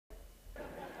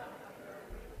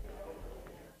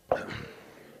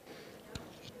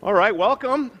All right,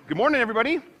 welcome. Good morning,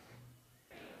 everybody.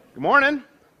 Good morning.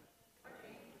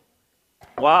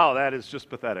 Wow, that is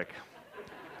just pathetic.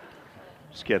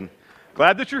 Just kidding.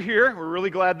 Glad that you're here. We're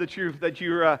really glad that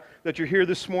you're here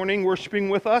this morning, worshiping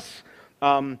with us.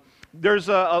 There's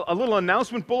a little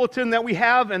announcement bulletin that we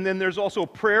have, and then there's also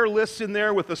prayer lists in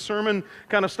there with the sermon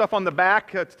kind of stuff on the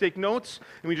back to take notes.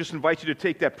 And we just invite you to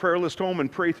take that prayer list home and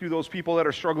pray through those people that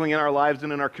are struggling in our lives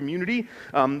and in our community.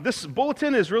 This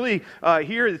bulletin is really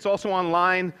here. It's also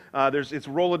online. It's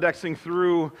Rolodexing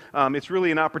through. It's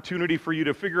really an opportunity for you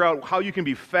to figure out how you can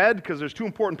be fed, because there's two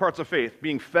important parts of faith: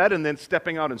 being fed and then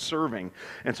stepping out and serving.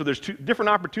 And so there's two different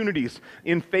opportunities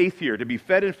in faith here: to be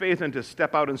fed in faith and to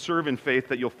step out and serve in faith,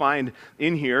 that you'll find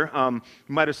in here. You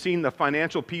might have seen the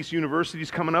Financial Peace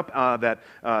Universities coming up that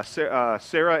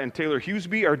Sarah and Taylor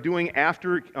Hughesby are doing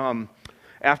after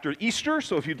Easter.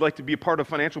 So if you'd like to be a part of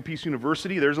Financial Peace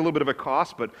University, there's a little bit of a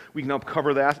cost, but we can help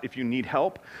cover that if you need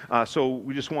help. So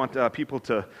we just want people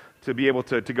to be able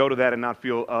to go to that and not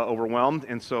feel overwhelmed.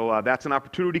 And so that's an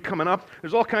opportunity coming up.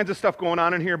 There's all kinds of stuff going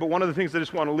on in here, but one of the things I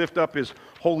just want to lift up is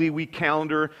Holy Week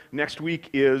calendar. Next week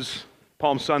is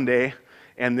Palm Sunday,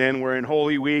 and then we're in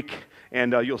Holy Week.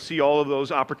 And you'll see all of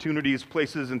those opportunities,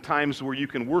 places, and times where you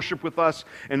can worship with us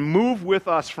and move with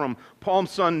us from Palm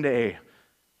Sunday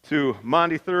to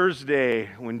Maundy Thursday,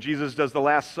 when Jesus does the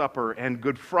Last Supper, and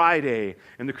Good Friday,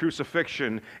 and the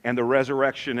crucifixion, and the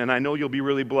resurrection. And I know you'll be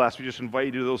really blessed. We just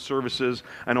invite you to those services.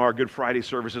 I know our Good Friday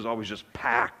service is always just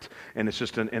packed, and it's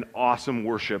just an awesome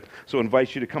worship. So I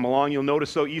invite you to come along. You'll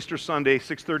notice, though, Easter Sunday,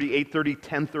 6:30, 8:30,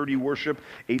 10:30 worship,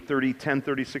 8:30,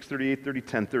 10:30, 6:30, 8:30,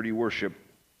 10:30 worship.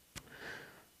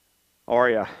 How are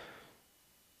you?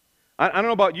 I don't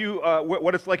know about you,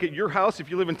 what it's like at your house. If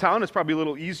you live in town, it's probably a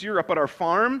little easier. Up at our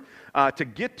farm, to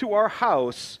get to our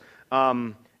house,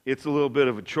 it's a little bit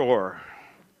of a chore.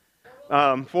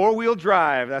 Four-wheel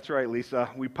drive, that's right, Lisa.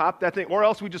 We pop that thing, or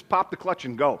else we just pop the clutch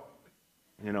and go.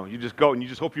 You know, you just go and you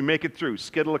just hope you make it through,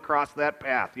 skittle across that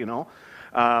path, you know.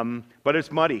 But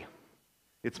it's muddy.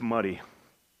 It's muddy,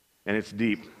 and it's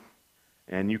deep,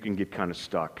 and you can get kind of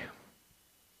stuck.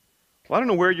 Well, I don't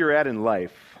know where you're at in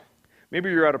life. Maybe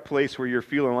you're at a place where you're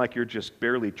feeling like you're just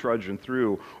barely trudging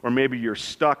through, or maybe you're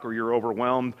stuck, or you're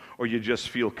overwhelmed, or you just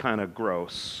feel kind of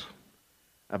gross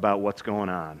about what's going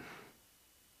on.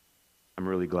 I'm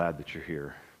really glad that you're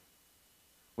here.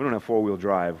 We don't have four-wheel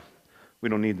drive. We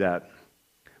don't need that.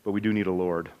 But we do need a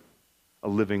Lord, a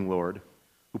living Lord,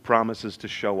 who promises to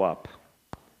show up.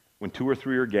 When two or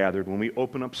three are gathered, when we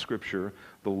open up Scripture,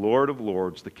 the Lord of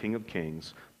Lords, the King of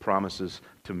Kings, promises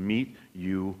to meet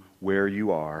you where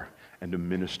you are and to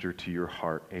minister to your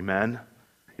heart. Amen?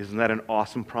 Isn't that an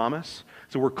awesome promise?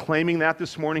 So we're claiming that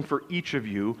this morning for each of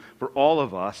you, for all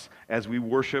of us, as we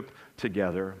worship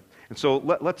together. And so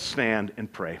let's stand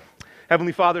and pray.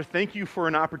 Heavenly Father, thank you for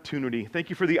an opportunity. Thank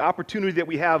you for the opportunity that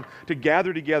we have to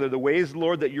gather together, the ways,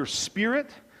 Lord, that your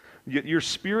Spirit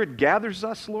gathers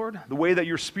us, Lord, the way that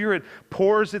your Spirit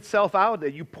pours itself out,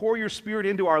 that you pour your Spirit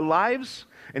into our lives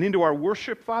and into our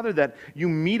worship, Father, that you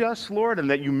meet us, Lord,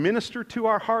 and that you minister to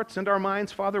our hearts and our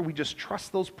minds, Father. We just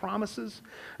trust those promises,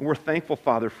 and we're thankful,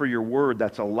 Father, for your word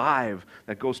that's alive,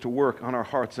 that goes to work on our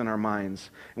hearts and our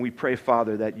minds. And we pray,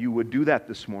 Father, that you would do that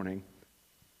this morning.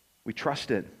 We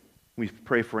trust it. We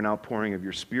pray for an outpouring of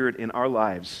your Spirit in our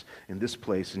lives, in this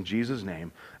place, in Jesus'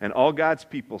 name. And all God's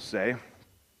people say,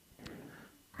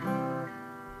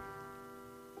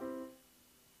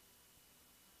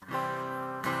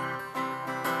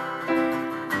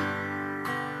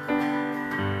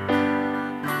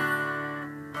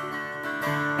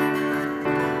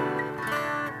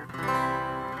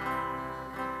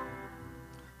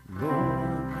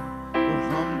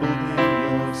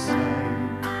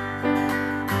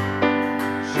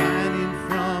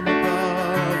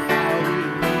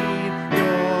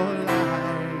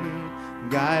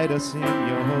 guide us in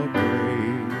your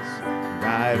grace,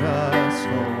 guide us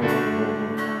home.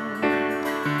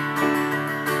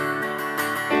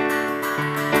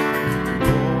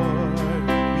 Lord,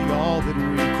 be all that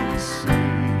we can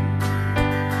see.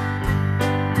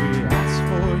 We ask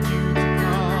for you to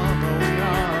come, oh, we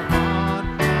are on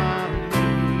our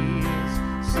knees.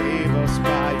 Save us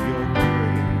by your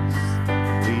grace,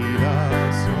 lead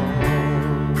us home.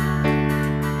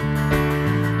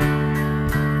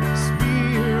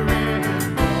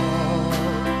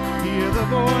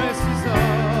 Voices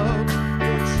of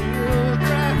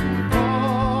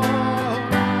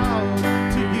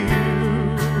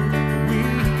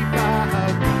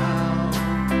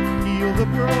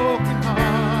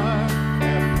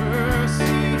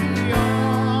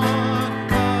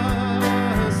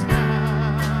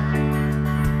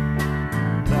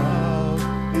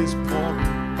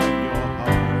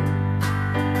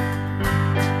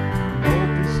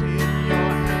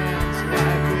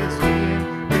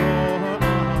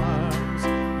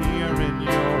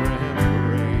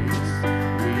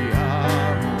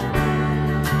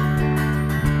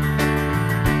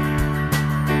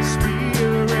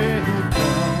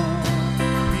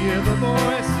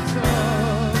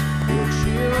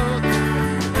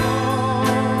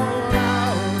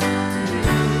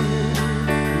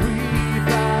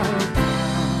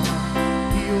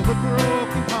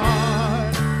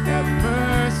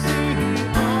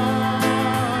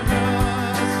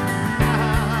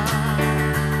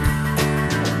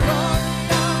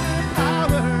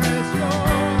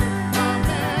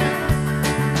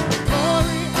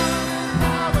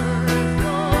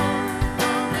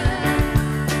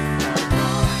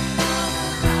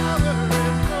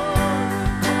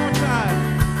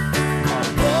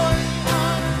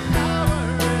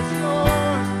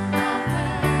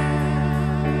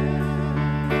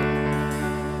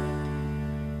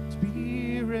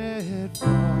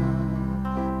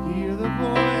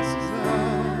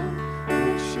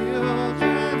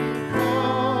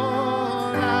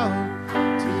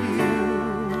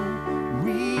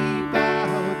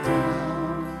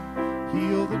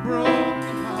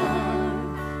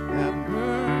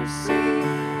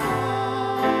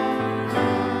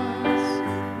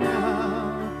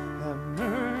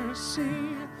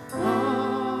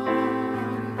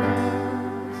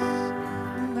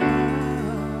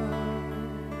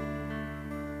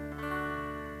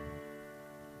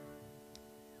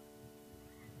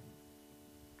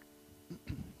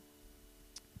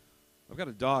I've got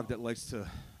a dog that likes to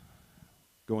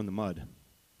go in the mud.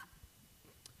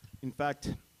 In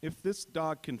fact, if this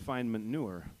dog can find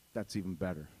manure, that's even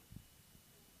better.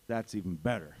 That's even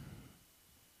better.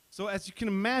 So as you can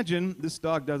imagine, this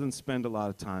dog doesn't spend a lot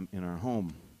of time in our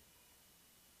home.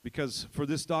 Because for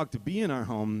this dog to be in our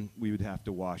home, we would have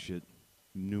to wash it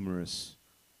numerous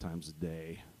times a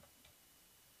day.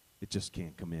 It just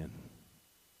can't come in.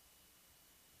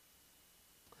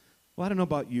 Well, I don't know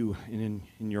about you in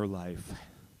your life,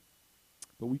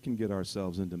 but we can get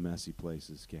ourselves into messy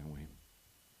places, can't we?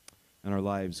 And our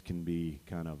lives can be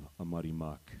kind of a muddy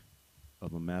muck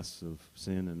of a mess of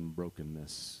sin and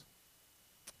brokenness.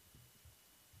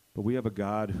 But we have a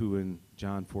God who in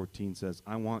John 14 says,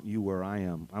 I want you where I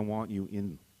am. I want you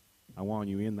in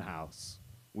the house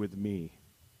with me.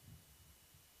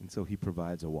 And so he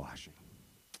provides a washing.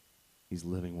 He's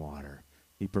living water.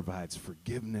 He provides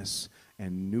forgiveness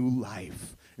and new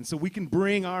life. And so we can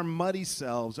bring our muddy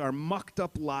selves, our mucked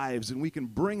up lives, and we can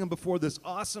bring them before this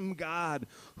awesome God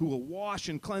who will wash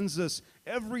and cleanse us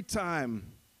every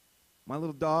time. My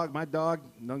dog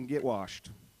doesn't get washed.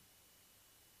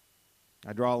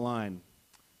 I draw a line.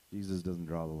 Jesus doesn't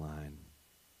draw the line.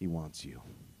 He wants you.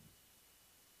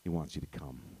 He wants you to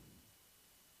come.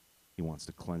 He wants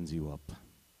to cleanse you up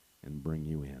and bring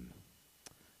you in.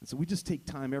 And so we just take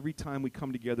time every time we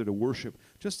come together to worship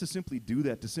just to simply do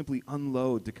that, to simply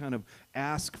unload, to kind of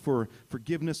ask for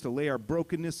forgiveness, to lay our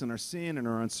brokenness and our sin and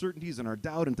our uncertainties and our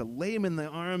doubt and to lay them in the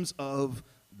arms of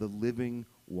the living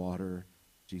water,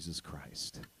 Jesus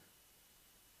Christ.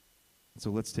 And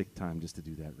so let's take time just to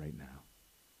do that right now.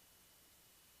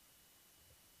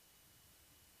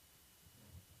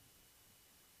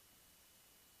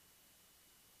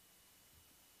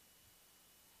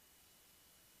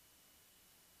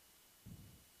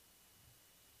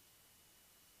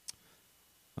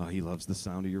 Oh, he loves the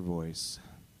sound of your voice.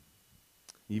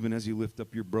 Even as you lift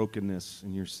up your brokenness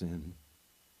and your sin,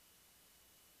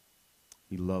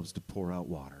 he loves to pour out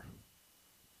water.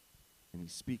 And he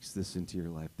speaks this into your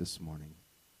life this morning.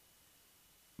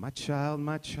 My child,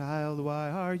 why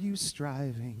are you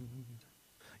striving?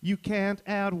 You can't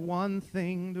add one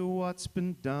thing to what's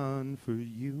been done for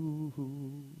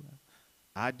you.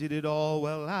 I did it all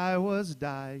while I was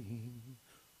dying.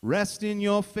 Rest in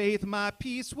your faith, my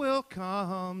peace will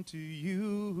come to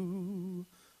you.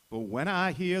 But when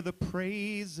I hear the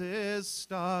praises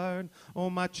start,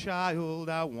 oh, my child,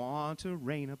 I want to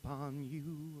rain upon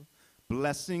you.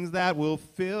 Blessings that will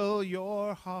fill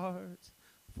your heart,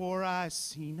 for I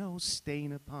see no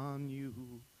stain upon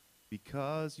you,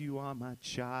 because you are my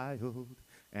child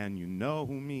and you know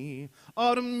me.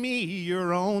 Oh, to me,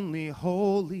 you're only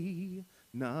holy.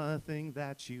 Nothing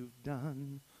that you've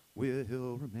done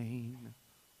will remain,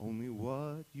 only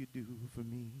what you do for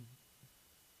me.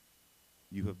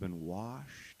 You have been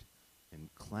washed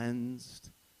and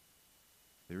cleansed.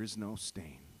 There is no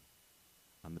stain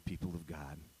on the people of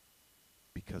God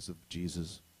because of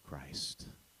Jesus Christ.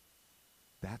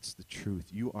 That's the truth.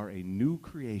 You are a new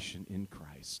creation in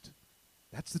Christ.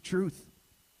 That's the truth.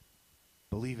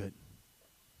 Believe it.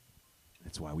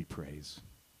 That's why we praise.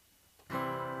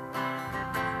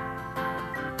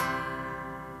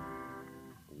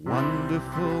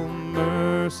 Wonderful,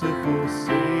 merciful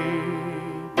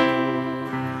Savior,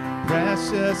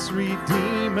 precious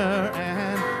Redeemer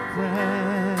and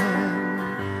friend,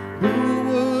 who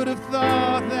would have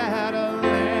thought that a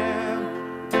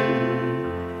lamb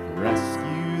could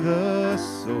rescue the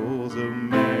souls of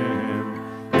men?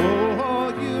 Oh,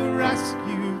 you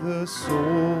rescue the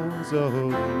souls of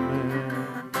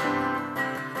men.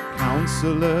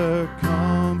 Counselor,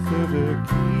 Comforter,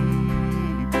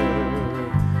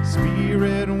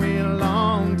 Spirit we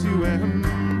long to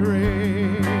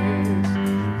embrace.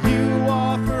 You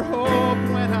offer hope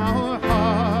when our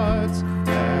hearts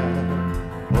have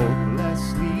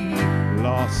hopelessly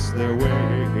lost their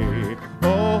way.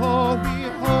 Oh, we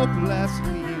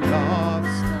hopelessly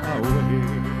lost our way.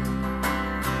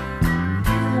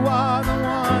 You are the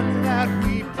one that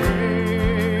we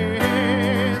praise.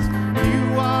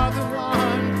 You are the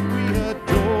one we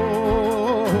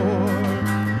adore.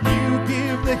 You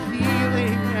give the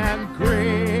healing and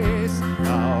grace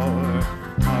our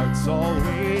hearts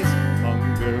always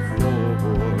hunger for.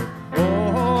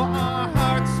 Oh, our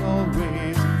hearts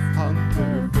always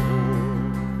hunger for.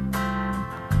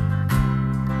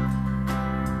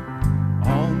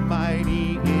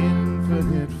 Almighty,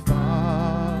 infinite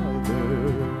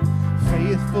Father,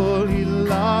 faithfully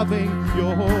loving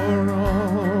your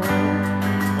own.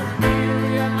 Here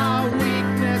in our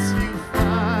weakness you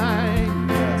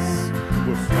find us.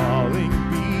 We're falling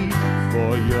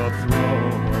before your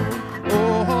throne.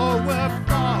 Oh, we're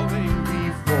falling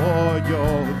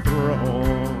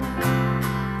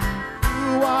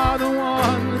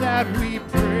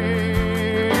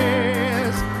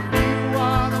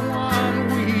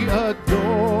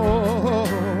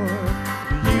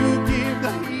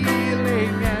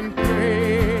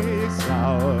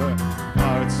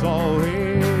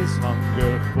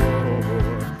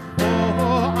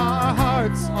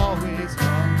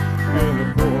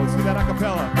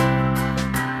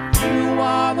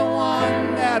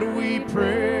that we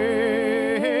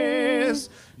praise.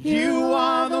 You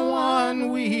are the one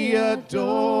we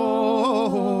adore.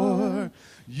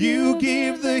 You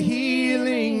give the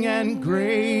healing and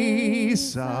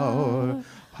grace our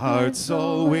hearts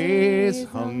always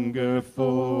hunger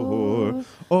for.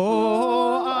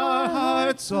 Oh, our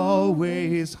hearts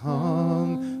always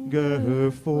hunger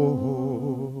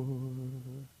for.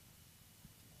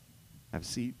 Have a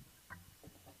seat.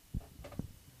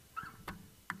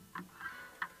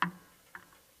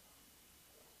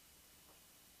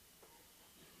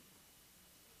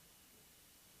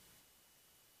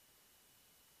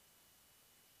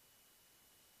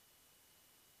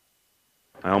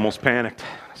 I almost panicked.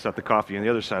 I set the coffee on the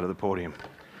other side of the podium.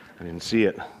 I didn't see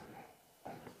it.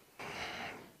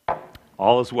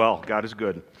 All is well. God is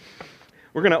good.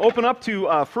 We're going to open up to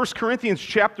 1 Corinthians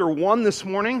chapter 1 this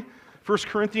morning. 1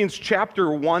 Corinthians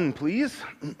chapter 1, please.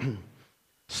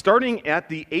 Starting at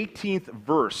the 18th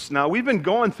verse. Now, we've been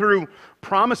going through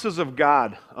promises of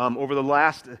God over the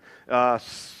last,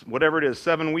 whatever it is,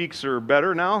 7 weeks or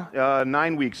better now,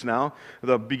 9 weeks now,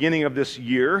 the beginning of this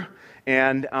year.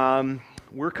 And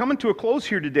we're coming to a close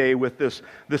here today with this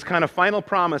kind of final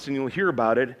promise, and you'll hear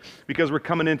about it because we're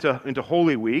coming into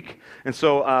Holy Week. And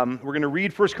so we're going to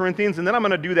read 1 Corinthians, and then I'm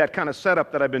going to do that kind of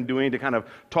setup that I've been doing to kind of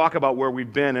talk about where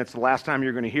we've been. It's the last time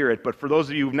you're going to hear it, but for those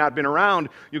of you who've not been around,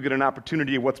 you'll get an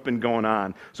opportunity of what's been going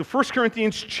on. So 1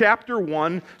 Corinthians chapter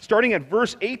 1, starting at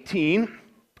verse 18,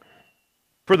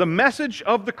 "For the message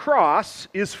of the cross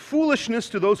is foolishness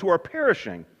to those who are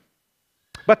perishing.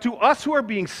 But to us who are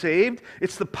being saved,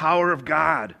 it's the power of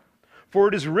God. For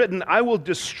it is written, I will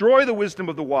destroy the wisdom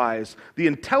of the wise, the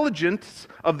intelligence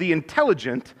of the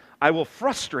intelligent I will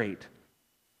frustrate.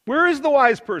 Where is the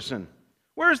wise person?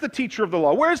 Where is the teacher of the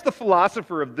law? Where is the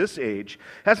philosopher of this age?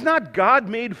 Has not God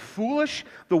made foolish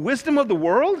the wisdom of the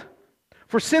world?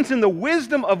 For since in the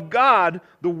wisdom of God,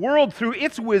 the world through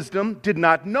its wisdom did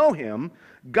not know him,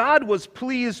 God was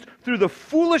pleased through the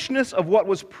foolishness of what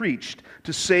was preached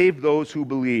to save those who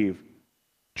believe.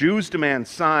 Jews demand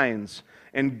signs,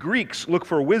 and Greeks look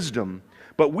for wisdom.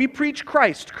 But we preach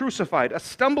Christ crucified, a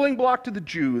stumbling block to the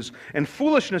Jews and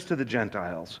foolishness to the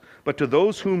Gentiles. But to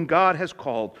those whom God has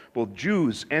called, both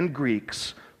Jews and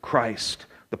Greeks, Christ,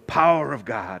 the power of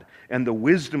God and the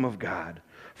wisdom of God.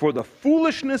 For the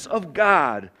foolishness of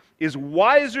God is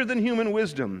wiser than human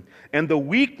wisdom, and the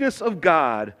weakness of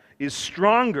God is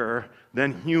stronger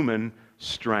than human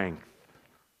strength."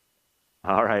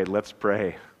 All right, let's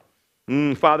pray.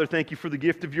 Father, thank you for the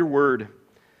gift of your word.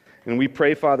 And we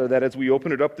pray, Father, that as we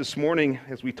open it up this morning,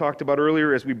 as we talked about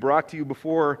earlier, as we brought to you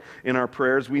before in our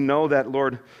prayers, we know that,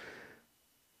 Lord,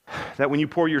 that when you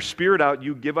pour your Spirit out,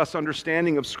 you give us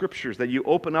understanding of Scriptures, that you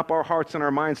open up our hearts and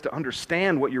our minds to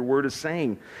understand what your word is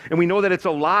saying. And we know that it's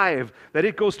alive, that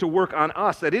it goes to work on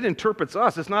us, that it interprets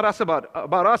us. It's not us about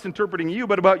us interpreting you,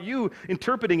 but about you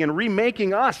interpreting and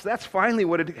remaking us. That's finally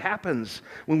what it happens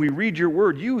when we read your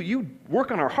word. You work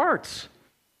on our hearts.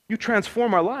 You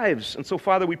transform our lives. And so,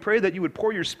 Father, we pray that you would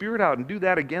pour your Spirit out and do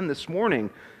that again this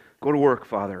morning. Go to work,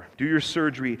 Father. Do your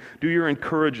surgery. Do your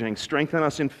encouraging. Strengthen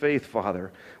us in faith,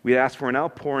 Father. We ask for an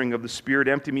outpouring of the Spirit.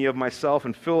 Empty me of myself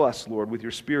and fill us, Lord, with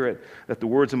your Spirit, that the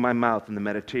words of my mouth and the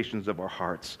meditations of our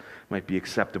hearts might be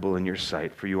acceptable in your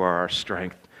sight. For you are our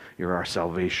strength. You are our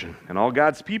salvation. And all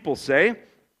God's people say,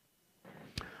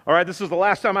 all right, this is the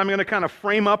last time I'm going to kind of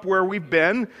frame up where we've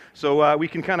been so we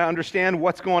can kind of understand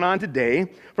what's going on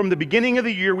today. From the beginning of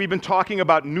the year, we've been talking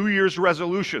about New Year's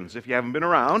resolutions, if you haven't been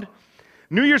around.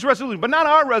 New Year's resolutions, but not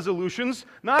our resolutions,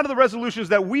 not the resolutions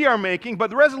that we are making, but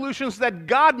the resolutions that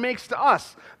God makes to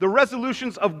us, the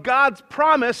resolutions of God's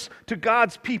promise to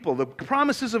God's people, the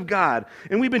promises of God.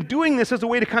 And we've been doing this as a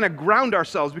way to kind of ground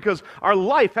ourselves because our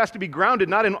life has to be grounded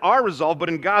not in our resolve, but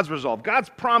in God's resolve, God's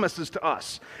promises to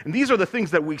us. And these are the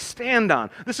things that we stand on.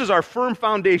 This is our firm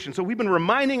foundation. So we've been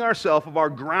reminding ourselves of our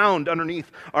ground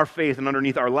underneath our faith and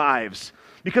underneath our lives.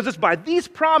 Because it's by these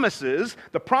promises,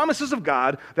 the promises of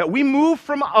God, that we move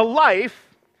from a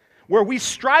life where we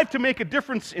strive to make a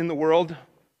difference in the world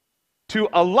to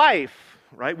a life,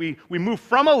 right? We move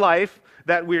from a life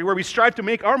where we strive to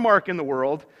make our mark in the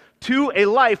world to a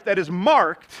life that is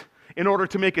marked in order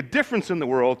to make a difference in the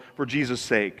world for Jesus'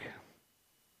 sake.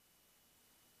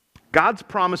 God's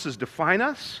promises define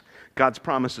us, God's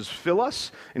promises fill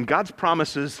us, and God's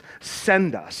promises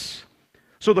send us.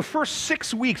 So the first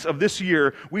 6 weeks of this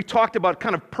year, we talked about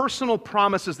kind of personal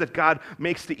promises that God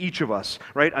makes to each of us,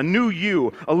 right? A new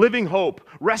you, a living hope,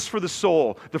 rest for the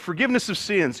soul, the forgiveness of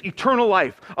sins, eternal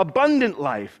life, abundant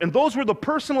life. And those were the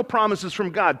personal promises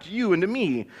from God to you and to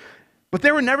me. But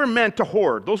they were never meant to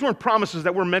hoard. Those weren't promises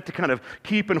that we're meant to kind of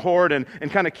keep and hoard and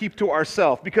kind of keep to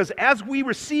ourselves. Because as we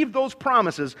receive those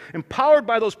promises, empowered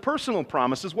by those personal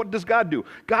promises, what does God do?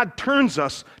 God turns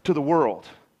us to the world.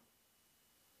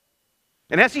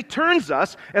 And as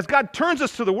God turns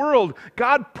us to the world,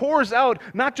 God pours out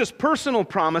not just personal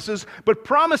promises, but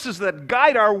promises that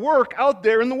guide our work out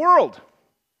there in the world.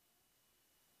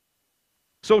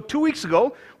 So 2 weeks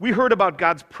ago, we heard about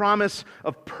God's promise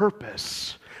of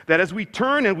purpose. That as we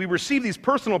turn and we receive these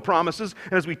personal promises,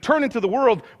 and as we turn into the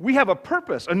world, we have a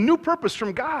purpose, a new purpose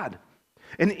from God.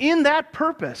 And in that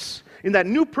purpose, in that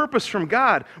new purpose from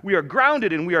God, we are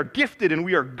grounded and we are gifted and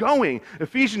we are going.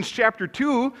 Ephesians chapter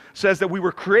 2 says that we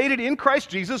were created in Christ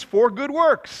Jesus for good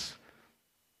works.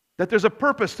 That there's a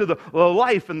purpose to the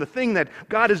life and the thing that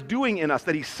God is doing in us,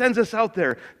 that He sends us out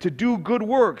there to do good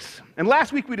works. And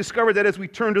last week we discovered that as we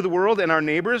turn to the world and our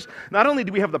neighbors, not only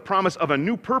do we have the promise of a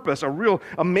new purpose, a real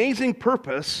amazing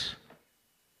purpose,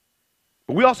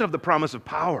 but we also have the promise of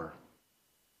power.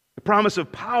 The promise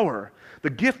of power, the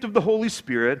gift of the Holy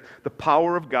Spirit, the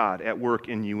power of God at work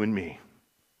in you and me.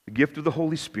 The gift of the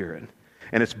Holy Spirit.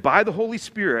 And it's by the Holy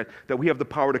Spirit that we have the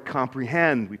power to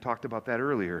comprehend. We talked about that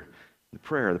earlier. The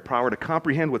prayer, the power to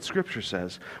comprehend what Scripture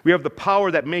says. We have the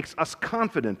power that makes us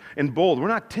confident and bold. We're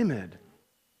not timid.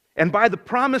 And by the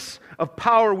promise of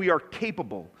power, we are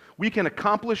capable. We can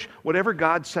accomplish whatever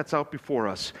God sets out before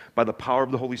us by the power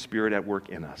of the Holy Spirit at work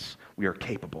in us. We are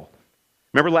capable.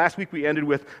 Remember last week we ended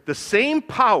with the same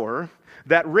power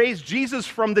that raised Jesus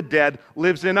from the dead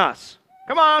lives in us.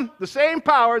 Come on, the same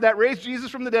power that raised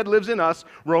Jesus from the dead lives in us,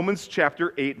 Romans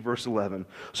chapter 8, verse 11.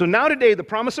 So now today, the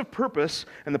promise of purpose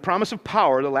and the promise of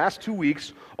power, the last 2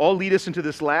 weeks, all lead us into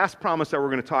this last promise that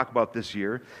we're going to talk about this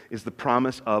year, is the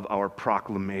promise of our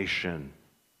proclamation.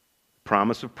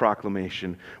 Promise of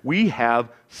proclamation. We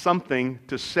have something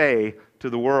to say to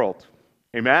the world.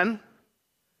 Amen?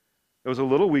 That was a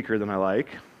little weaker than I like.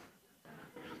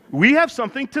 We have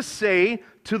something to say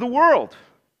to the world.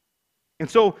 And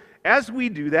so, as we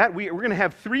do that, we're going to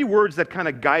have 3 words that kind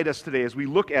of guide us today as we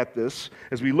look at this,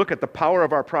 as we look at the power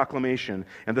of our proclamation.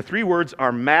 And the 3 words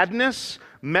are madness,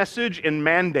 message, and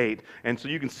mandate. And so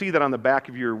you can see that on the back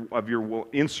of your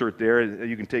insert there.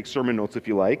 You can take sermon notes if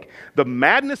you like. The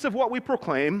madness of what we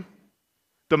proclaim,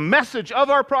 the message of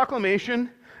our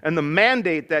proclamation, and the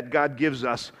mandate that God gives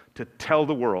us to tell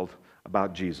the world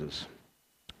about Jesus.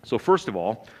 So first of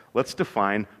all, let's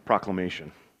define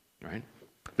proclamation, right?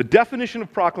 The definition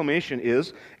of proclamation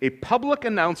is a public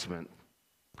announcement,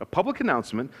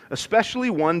 especially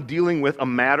one dealing with a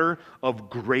matter of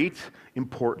great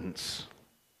importance.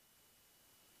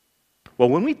 Well,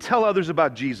 when we tell others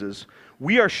about Jesus,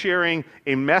 we are sharing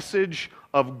a message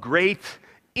of great,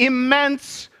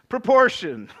 immense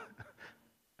proportion.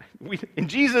 In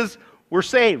Jesus, we're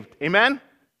saved. Amen?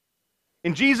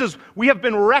 In Jesus, we have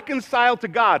been reconciled to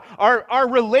God. Our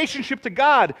relationship to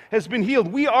God has been healed.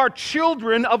 We are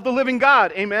children of the living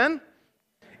God. Amen?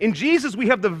 In Jesus, we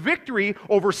have the victory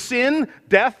over sin,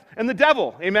 death, and the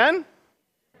devil. Amen?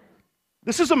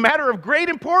 This is a matter of great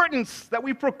importance that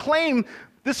we proclaim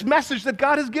this message that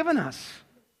God has given us.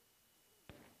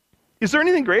 Is there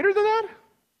anything greater than that?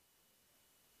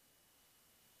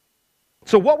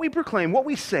 So what we proclaim, what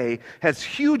we say, has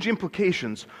huge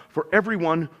implications for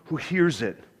everyone who hears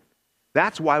it.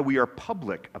 That's why we are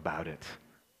public about it.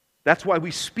 That's why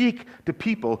we speak to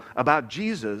people about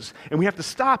Jesus. And we have to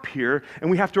stop here,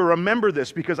 and we have to remember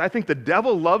this, because I think the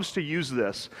devil loves to use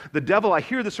this. The devil, I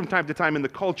hear this from time to time in the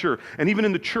culture, and even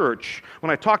in the church. When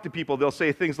I talk to people, they'll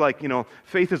say things like,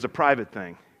 faith is a private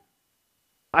thing.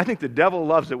 I think the devil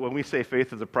loves it when we say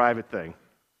faith is a private thing.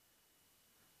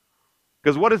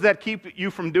 Because what does that keep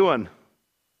you from doing?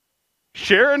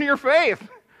 Sharing your faith.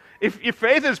 If your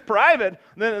faith is private,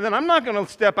 then I'm not going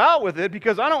to step out with it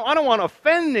because I don't want to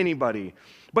offend anybody.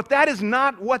 But that is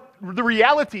not what the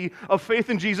reality of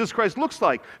faith in Jesus Christ looks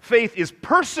like. Faith is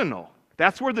personal.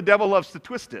 That's where the devil loves to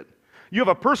twist it. You have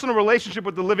a personal relationship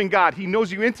with the living God. He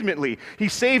knows you intimately. He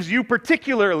saves you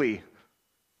particularly.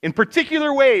 In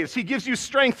particular ways, He gives you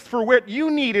strength for what you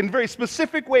need in very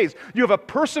specific ways. You have a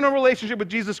personal relationship with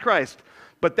Jesus Christ.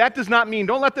 But that does not mean,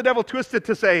 don't let the devil twist it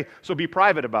to say, so be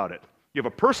private about it. You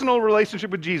have a personal relationship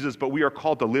with Jesus, but we are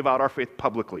called to live out our faith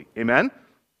publicly. Amen?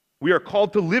 We are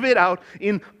called to live it out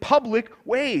in public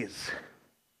ways.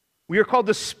 We are called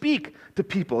to speak to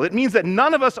people. It means that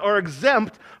none of us are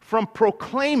exempt from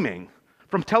proclaiming,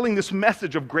 from telling this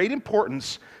message of great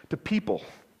importance to people.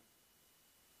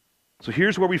 So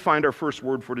here's where we find our first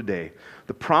word for today.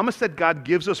 The promise that God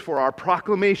gives us for our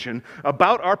proclamation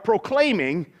about our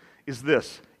proclaiming is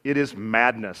this: it is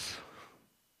madness.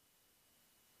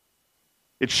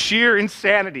 It's sheer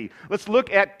insanity. Let's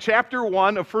look at chapter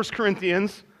 1 of 1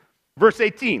 Corinthians, verse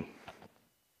 18.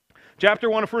 Chapter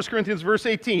 1 of 1 Corinthians, verse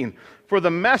 18. For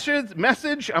the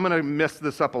message, I'm going to mess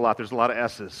this up a lot. There's a lot of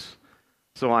S's.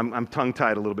 So I'm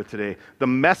tongue-tied a little bit today. The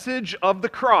message of the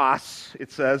cross,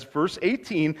 it says, verse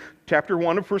 18, chapter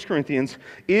 1 of 1 Corinthians,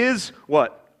 is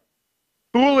what?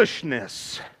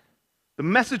 Foolishness. The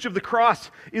message of the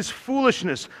cross is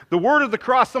foolishness. The word of the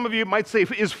cross, some of you might say,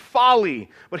 is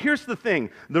folly. But here's the thing.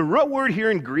 The root word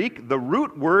here in Greek, the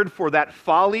root word for that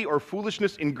folly or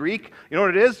foolishness in Greek, you know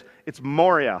what it is? It's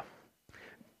moria.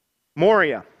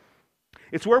 Moria.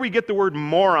 It's where we get the word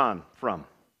moron from.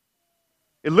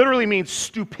 It literally means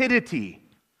stupidity.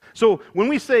 So when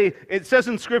we say, it says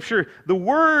in Scripture, the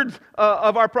word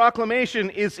of our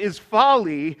proclamation is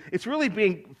folly, it's really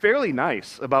being fairly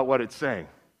nice about what it's saying.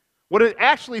 What it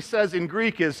actually says in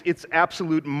Greek is it's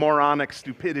absolute moronic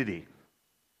stupidity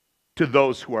to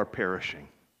those who are perishing.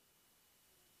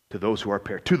 To those who are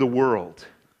perishing. To the world.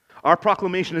 Our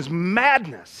proclamation is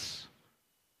madness.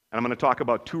 And I'm going to talk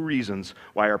about 2 reasons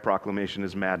why our proclamation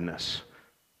is madness.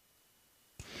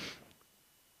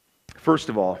 First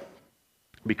of all,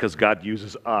 because God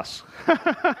uses us.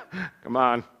 Come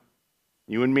on,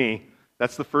 you and me.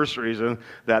 That's the first reason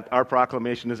that our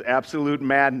proclamation is absolute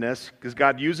madness, because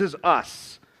God uses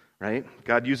us, right?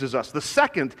 God uses us. The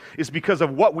second is because of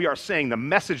what we are saying, the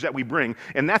message that we bring.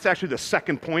 And that's actually the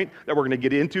second point that we're going to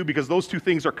get into, because those 2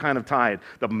 things are kind of tied.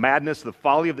 The madness, the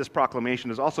folly of this proclamation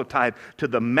is also tied to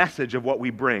the message of what we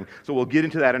bring. So we'll get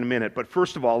into that in a minute. But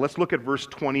first of all, let's look at verse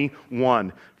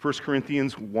 21. 1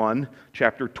 Corinthians 1,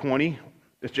 chapter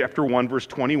 1, verse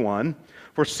 21.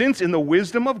 For since in the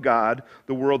wisdom of God,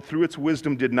 the world through its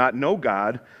wisdom did not know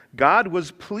God, God was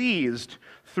pleased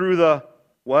through the,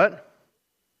 what?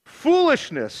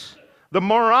 Foolishness, the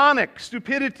moronic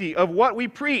stupidity of what we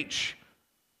preach,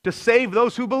 to save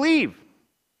those who believe.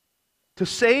 To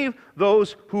save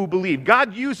those who believe.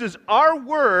 God uses our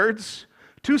words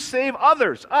to save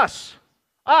others, us,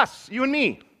 you and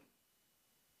me.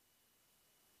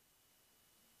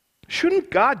 Shouldn't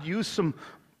God use some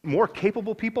more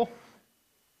capable people?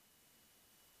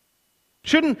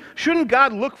 Shouldn't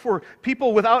God look for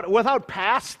people without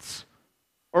pasts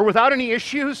or without any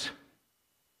issues?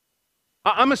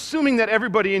 I'm assuming that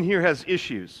everybody in here has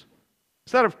issues.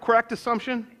 Is that a correct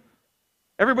assumption?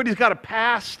 Everybody's got a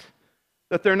past,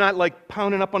 that they're not like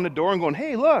pounding up on the door and going,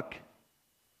 hey, look.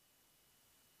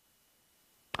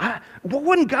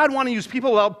 Wouldn't God want to use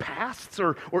people without pasts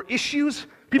or issues?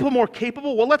 People more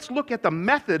capable? Well, let's look at the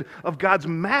method of God's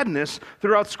madness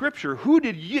throughout Scripture. Who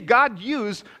did God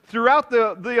use throughout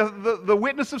the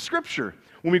witness of Scripture?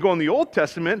 When we go in the Old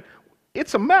Testament,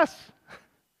 it's a mess.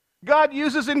 God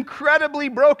uses incredibly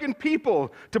broken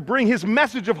people to bring his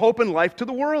message of hope and life to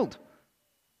the world.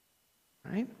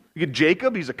 Right? You get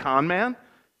Jacob, he's a con man.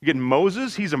 You get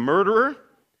Moses, he's a murderer.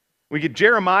 We get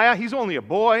Jeremiah, he's only a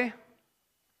boy.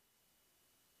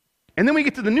 And then we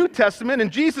get to the New Testament, and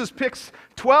Jesus picks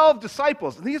 12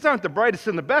 disciples. These aren't the brightest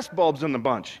and the best bulbs in the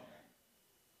bunch.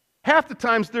 Half the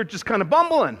times they're just kind of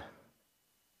bumbling.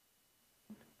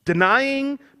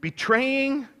 Denying,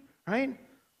 betraying, right?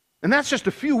 And that's just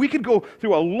a few. We could go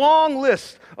through a long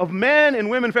list of men and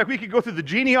women. In fact, we could go through the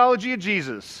genealogy of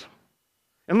Jesus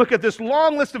and look at this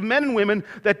long list of men and women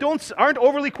that aren't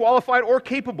overly qualified or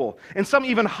capable, and some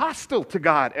even hostile to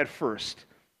God at first.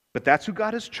 But that's who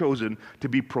God has chosen to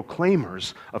be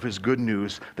proclaimers of his good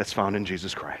news that's found in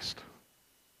Jesus Christ.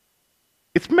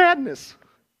 It's madness.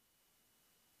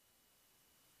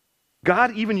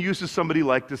 God even uses somebody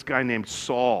like this guy named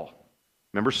Saul.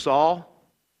 Remember Saul?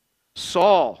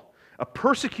 Saul, a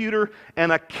persecutor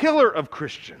and a killer of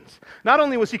Christians. Not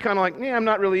only was he kind of like, I'm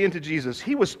not really into Jesus,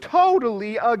 he was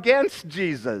totally against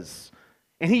Jesus.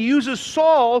 And he uses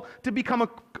Saul to become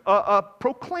a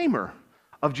proclaimer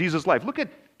of Jesus' life. Look at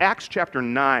Acts chapter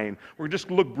 9. We're just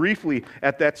going to look briefly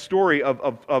at that story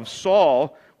of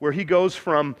Saul, where he goes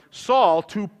from Saul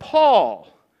to Paul.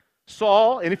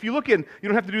 Saul, and if you look in, you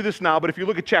don't have to do this now, but if you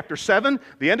look at chapter 7,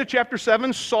 the end of chapter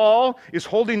 7, Saul is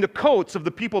holding the coats of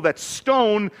the people that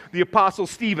stoned the apostle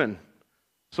Stephen.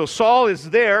 So Saul is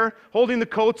there holding the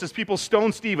coats as people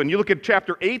stone Stephen. You look at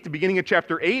chapter 8, the beginning of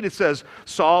chapter 8, it says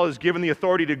Saul is given the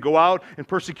authority to go out and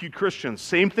persecute Christians.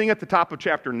 Same thing at the top of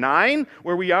chapter 9,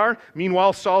 where we are.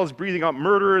 Meanwhile, Saul is breathing out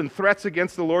murder and threats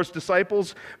against the Lord's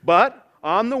disciples. But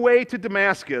on the way to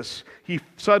Damascus, he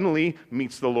suddenly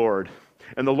meets the Lord.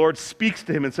 And the Lord speaks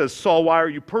to him and says, Saul, why are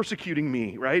you persecuting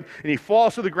me? Right? And he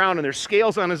falls to the ground and there's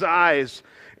scales on his eyes.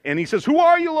 And he says, who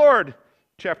are you, Lord?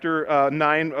 chapter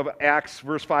 9 of Acts,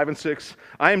 verse 5 and 6.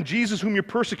 I am Jesus whom you're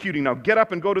persecuting. Now get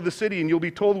up and go to the city, and you'll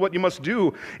be told what you must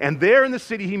do. And there in the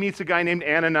city, he meets a guy named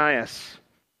Ananias.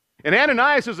 And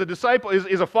Ananias is a disciple,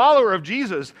 is a follower of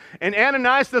Jesus. And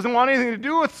Ananias doesn't want anything to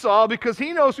do with Saul because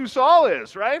he knows who Saul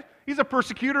is, right? He's a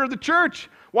persecutor of the church.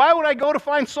 Why would I go to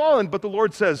find Saul? But the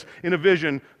Lord says in a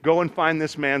vision, go and find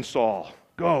this man Saul.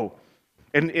 Go.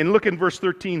 And look in verse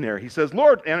 13 there. He says,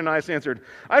 Lord, Ananias answered,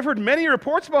 I've heard many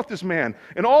reports about this man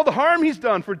and all the harm he's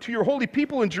done to your holy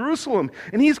people in Jerusalem.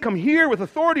 And he's come here with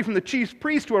authority from the chief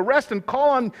priest to arrest and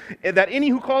call on that any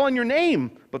who call on your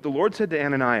name. But the Lord said to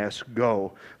Ananias,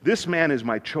 go. This man is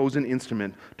my chosen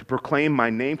instrument to proclaim my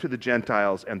name to the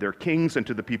Gentiles and their kings and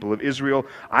to the people of Israel.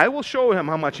 I will show him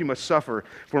how much he must suffer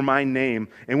for my name.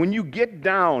 And when you get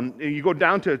down, you go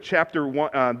down to chapter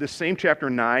 1, this same chapter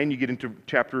 9, you get into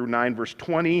chapter 9, verse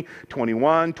 20,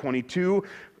 21, 22.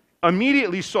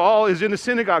 Immediately Saul is in the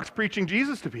synagogues preaching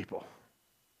Jesus to people.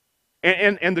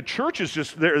 And the church is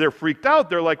just, they're freaked out.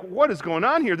 They're like, what is going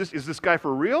on here? Is this guy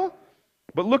for real?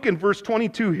 But look in verse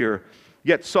 22 here.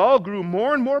 Yet Saul grew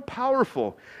more and more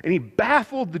powerful, and he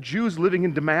baffled the Jews living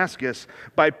in Damascus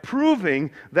by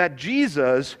proving that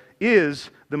Jesus is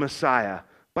the Messiah.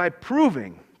 By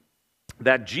proving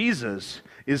that Jesus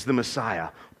is the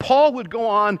Messiah. Paul would go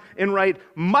on and write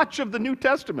much of the New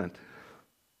Testament.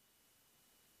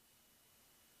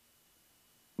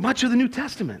 Much of the New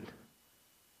Testament.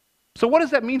 So what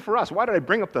does that mean for us? Why did I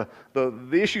bring up the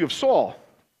issue of Saul?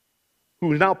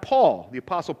 Who is now Paul, the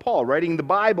Apostle Paul, writing the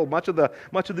Bible, much of the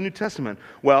New Testament.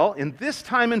 Well, in this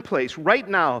time and place, right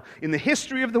now, in the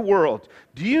history of the world,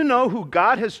 do you know who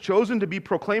God has chosen to be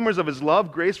proclaimers of his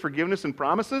love, grace, forgiveness, and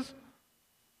promises?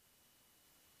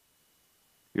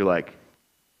 You're like,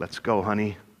 let's go,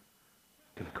 honey.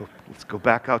 Let's go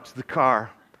back out to the car.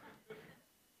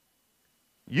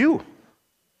 You.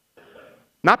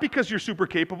 Not because you're super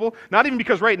capable, not even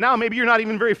because right now maybe you're not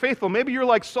even very faithful. Maybe you're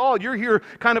like Saul, you're here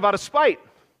kind of out of spite.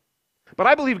 But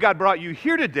I believe God brought you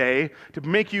here today to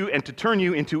make you and to turn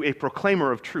you into a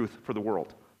proclaimer of truth for the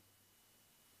world.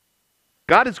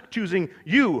 God is choosing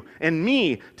you and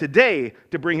me today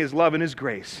to bring his love and his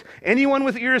grace. Anyone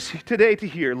with ears today to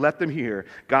hear, let them hear.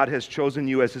 God has chosen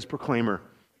you as his proclaimer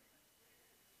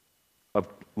of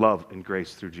love and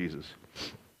grace through Jesus.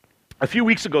 A few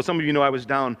weeks ago, some of you know I was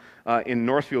down in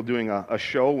Northfield doing a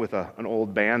show with an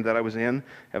old band that I was in.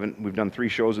 We've done 3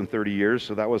 shows in 30 years,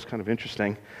 so that was kind of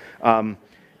interesting. It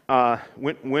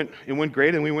went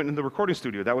great, and we went into the recording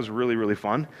studio. That was really, really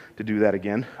fun to do that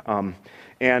again. While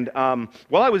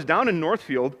I was down in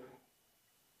Northfield,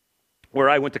 where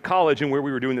I went to college and where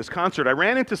we were doing this concert, I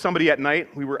ran into somebody at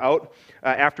night. We were out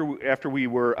after we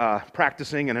were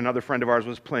practicing, and another friend of ours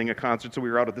was playing a concert, so we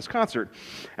were out at this concert.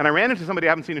 And I ran into somebody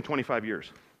I haven't seen in 25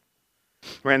 years.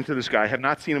 Ran into this guy. I had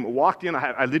not seen him. Walked in.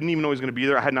 I didn't even know he was going to be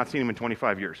there. I had not seen him in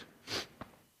 25 years.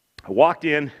 I walked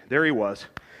in. There he was.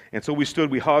 And so we stood,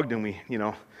 we hugged, and we,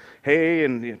 hey,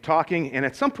 and talking. And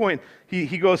at some point, he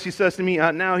says to me,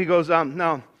 now you're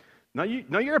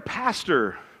a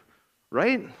pastor,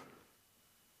 right?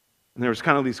 And there was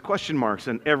kind of these question marks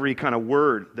in every kind of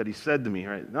word that he said to me,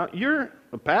 right? Now, you're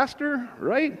a pastor,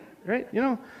 right? Right?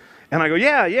 And I go,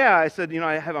 yeah. I said,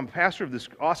 I'm a pastor of this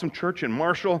awesome church in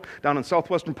Marshall, down in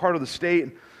southwestern part of the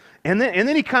state. And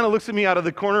then he kind of looks at me out of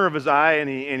the corner of his eye,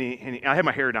 and I had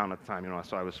my hair down at the time,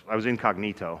 so I was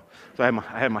incognito. So I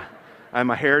had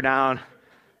my hair down,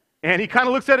 and he kind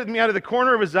of looks at me out of the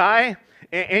corner of his eye,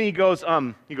 and he goes,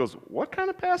 what kind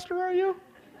of pastor are you?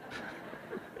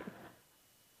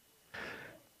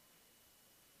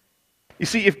 You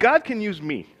see, if God can use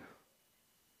me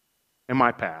and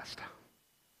my past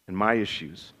and my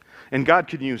issues, and God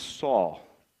can use Saul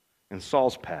and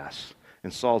Saul's past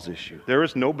and Saul's issue, there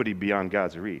is nobody beyond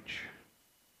God's reach.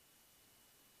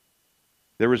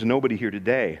 There is nobody here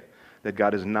today that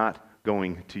God is not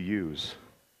going to use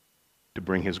to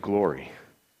bring his glory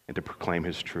and to proclaim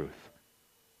his truth.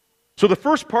 So the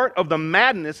first part of the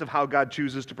madness of how God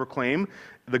chooses to proclaim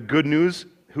the good news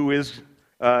is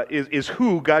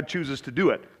who God chooses to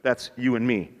do it. That's you and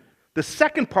me. The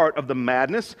second part of the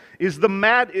madness is the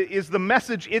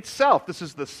message itself. This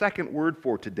is the second word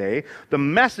for today, the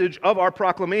message of our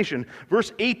proclamation.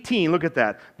 Verse 18, look at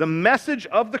that. The message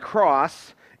of the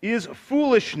cross is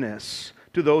foolishness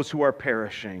to those who are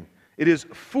perishing. It is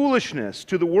foolishness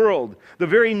to the world. The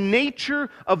very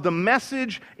nature of the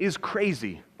message is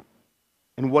crazy.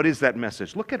 And what is that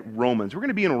message? Look at Romans. We're going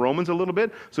to be in Romans a little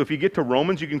bit. So if you get to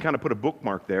Romans, you can kind of put a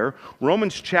bookmark there.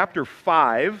 Romans chapter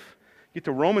 5. Get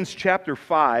to Romans chapter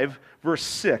 5, verse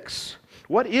 6.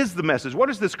 What is the message? What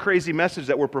is this crazy message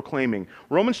that we're proclaiming?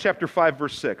 Romans chapter 5,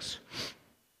 verse 6.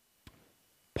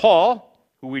 Paul,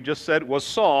 who we just said was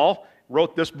Saul,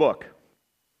 wrote this book.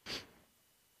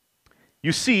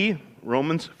 You see,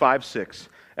 Romans 5:6,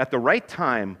 at the right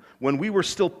time, when we were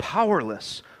still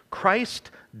powerless,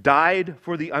 Christ died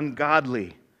for the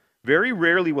ungodly. Very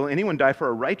rarely will anyone die for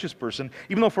a righteous person,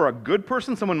 even though for a good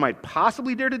person someone might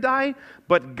possibly dare to die.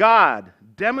 But God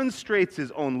demonstrates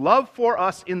his own love for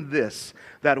us in this,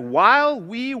 that while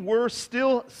we were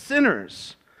still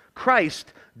sinners,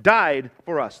 Christ died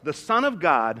for us. The Son of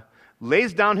God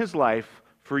lays down his life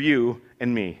for you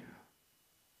and me.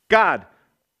 God,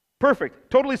 perfect,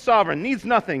 totally sovereign, needs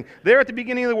nothing, there at the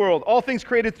beginning of the world, all things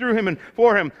created through him and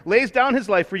for him, lays down his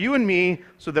life for you and me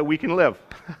so that we can live.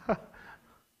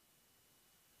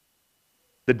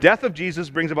 The death of Jesus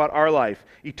brings about our life,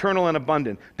 eternal and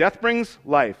abundant. Death brings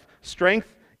life,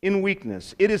 strength in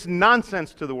weakness. It is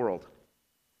nonsense to the world.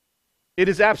 It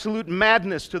is absolute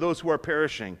madness to those who are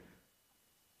perishing.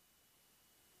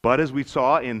 But as we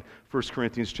saw in 1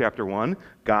 Corinthians chapter 1,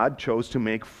 God chose to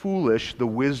make foolish the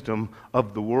wisdom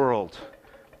of the world.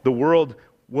 The world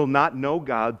will not know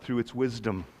God through its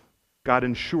wisdom. God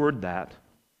ensured that.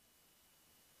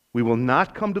 We will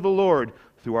not come to the Lord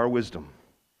through our wisdom.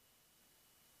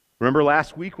 Remember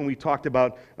last week when we talked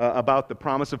about the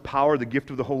promise of power, the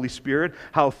gift of the Holy Spirit,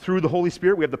 how through the Holy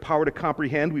Spirit we have the power to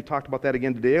comprehend. We've talked about that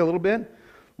again today a little bit.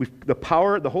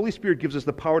 The Holy Spirit gives us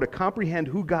the power to comprehend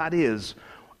who God is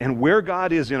and where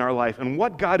God is in our life and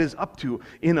what God is up to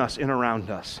in us and around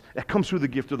us. That comes through the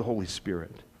gift of the Holy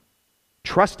Spirit.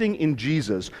 Trusting in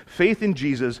Jesus, faith in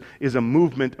Jesus, is a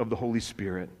movement of the Holy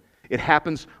Spirit. It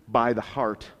happens by the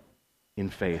heart in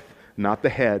faith, not the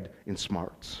head in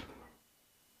smarts.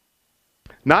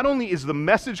 Not only is the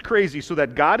message crazy so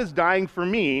that God is dying for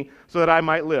me so that I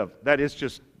might live. That is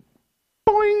just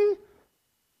boing.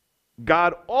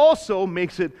 God also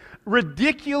makes it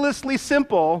ridiculously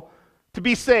simple to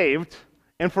be saved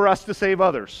and for us to save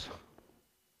others.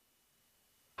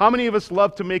 How many of us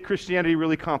love to make Christianity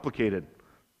really complicated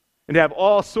and have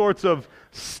all sorts of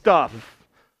stuff?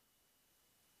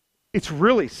 It's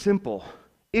really simple.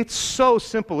 It's so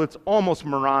simple, it's almost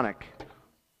moronic.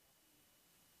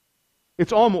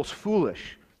 It's almost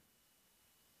foolish.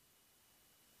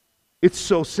 It's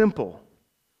so simple.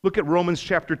 Look at Romans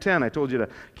chapter 10. I told you to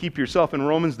keep yourself in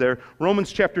Romans there.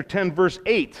 Romans chapter 10, verse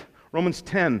 8. Romans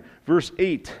 10, verse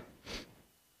 8.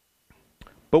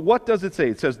 But what does it say?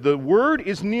 It says, the word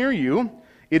is near you.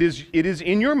 It is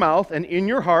in your mouth and in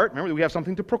your heart. Remember, we have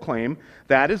something to proclaim.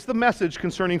 That is the message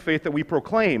concerning faith that we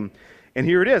proclaim. And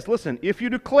here it is. Listen, if you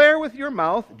declare with your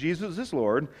mouth Jesus is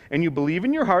Lord, and you believe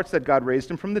in your hearts that God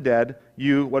raised him from the dead,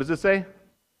 you, what does it say?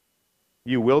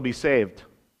 You will be saved.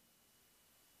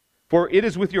 For it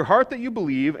is with your heart that you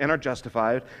believe and are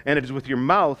justified, and it is with your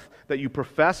mouth that you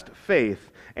professed faith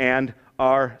and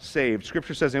are saved.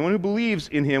 Scripture says, anyone who believes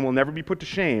in him will never be put to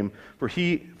shame,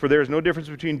 for there is no difference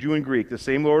between Jew and Greek. The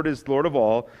same Lord is Lord of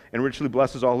all, and richly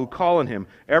blesses all who call on him.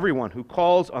 Everyone who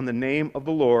calls on the name of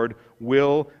the Lord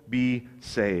will be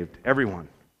saved. Everyone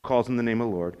who calls on the name of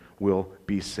the Lord will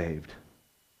be saved.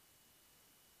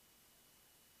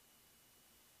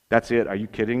 That's it. Are you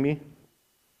kidding me?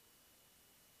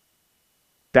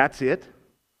 That's it.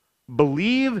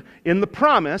 Believe in the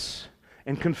promise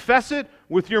and confess it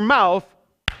with your mouth,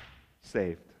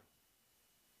 saved.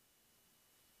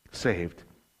 Saved.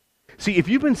 See, if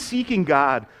you've been seeking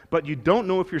God, but you don't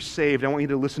know if you're saved, I want you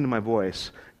to listen to my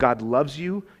voice. God loves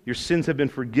you. Your sins have been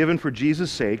forgiven for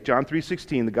Jesus' sake. John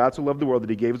 3:16, the God so loved the world that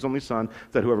he gave his only Son,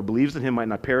 that whoever believes in him might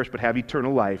not perish but have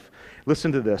eternal life.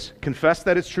 Listen to this. Confess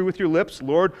that it's true with your lips.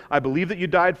 Lord, I believe that you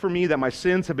died for me, that my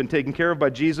sins have been taken care of by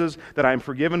Jesus, that I am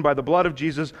forgiven by the blood of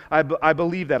Jesus. I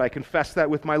believe that. I confess that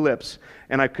with my lips.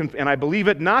 And I believe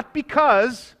it not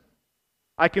because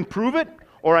I can prove it,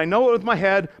 or I know it with my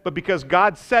head, but because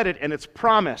God said it and it's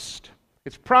promised.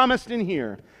 It's promised in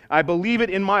here. I believe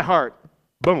it in my heart.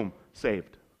 Boom,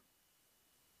 saved.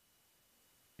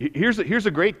 Here's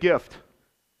a great gift.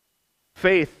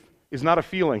 Faith is not a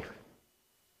feeling.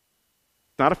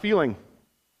 It's not a feeling.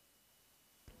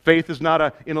 Faith is not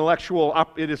an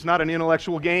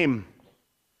intellectual game.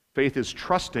 Faith is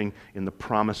trusting in the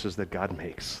promises that God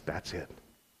makes. That's it.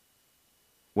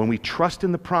 When we trust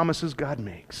in the promises God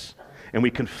makes, and we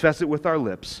confess it with our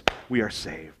lips, we are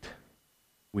saved.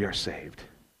 We are saved.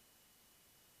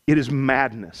 It is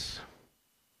madness.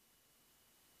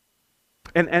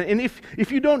 And if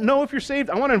you don't know if you're saved,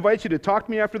 I want to invite you to talk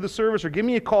to me after the service or give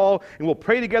me a call, and we'll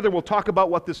pray together. We'll talk about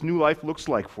what this new life looks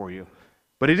like for you.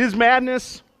 But it is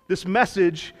madness, this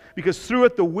message, because through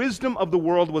it the wisdom of the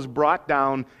world was brought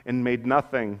down and made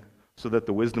nothing so that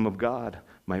the wisdom of God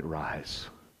might rise.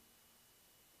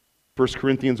 1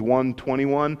 Corinthians 1,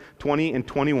 20 and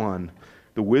 21.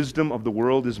 The wisdom of the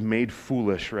world is made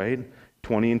foolish, right?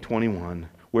 20 and 21.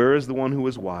 Where is the one who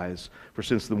is wise? For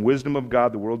since the wisdom of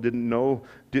God, the world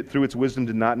through its wisdom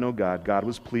did not know God, God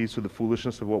was pleased with the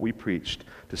foolishness of what we preached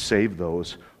to save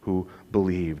those who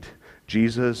believed.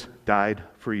 Jesus died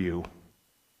for you,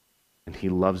 and he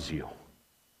loves you.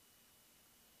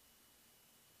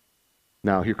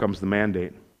 Now, here comes the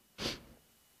mandate.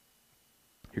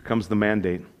 Here comes the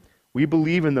mandate. We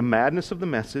believe in the madness of the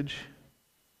message.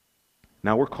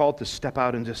 Now we're called to step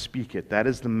out and just speak it. That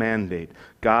is the mandate.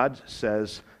 God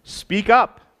says, speak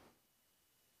up.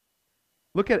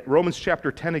 Look at Romans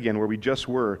chapter 10 again, where we just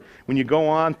were. When you go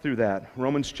on through that,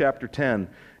 Romans chapter 10,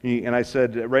 and I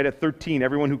said right at 13,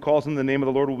 everyone who calls on the name of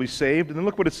the Lord will be saved. And then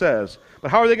look what it says.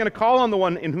 But how are they going to call on the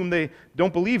one in whom they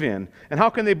don't believe in? And how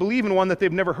can they believe in one that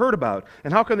they've never heard about?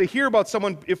 And how can they hear about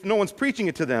someone if no one's preaching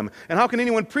it to them? And how can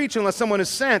anyone preach unless someone is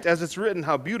sent? As it's written,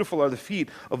 how beautiful are the feet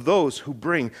of those who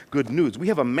bring good news. We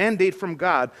have a mandate from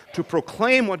God to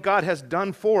proclaim what God has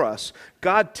done for us.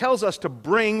 God tells us to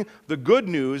bring the good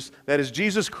news, that is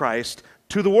Jesus Christ,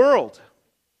 to the world.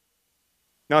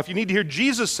 Now, if you need to hear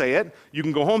Jesus say it, you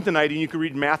can go home tonight and you can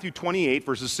read Matthew 28,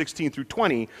 verses 16 through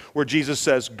 20, where Jesus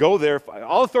says, go there,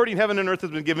 all authority in heaven and earth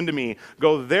has been given to me.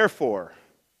 Go therefore,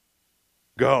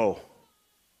 go,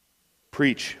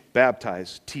 preach,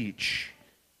 baptize, teach,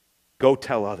 go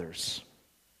tell others.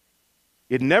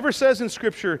 It never says in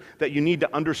Scripture that you need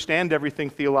to understand everything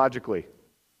theologically.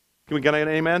 Can I get an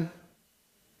amen?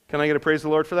 Can I get a praise the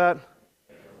Lord for that?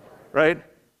 Right?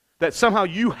 That somehow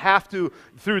you have to,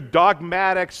 through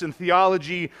dogmatics and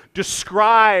theology,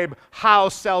 describe how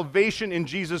salvation in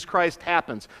Jesus Christ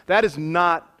happens. That is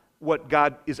not what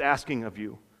God is asking of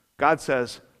you. God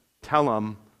says, tell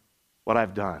them what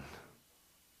I've done.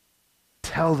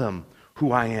 Tell them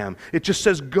who I am. It just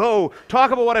says, go, talk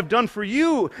about what I've done for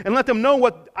you, and let them know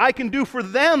what I can do for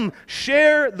them.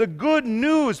 Share the good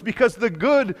news, because the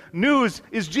good news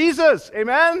is Jesus.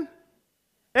 Amen?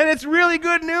 And it's really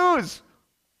good news.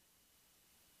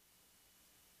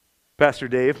 Pastor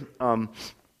Dave,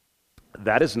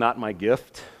 that is not my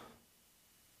gift.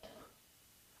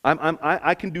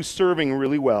 I can do serving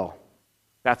really well.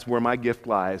 That's where my gift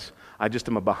lies. I just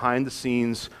am a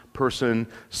behind-the-scenes person.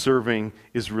 Serving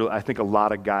is real. I think a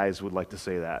lot of guys would like to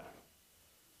say that.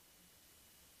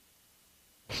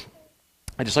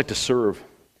 I just like to serve.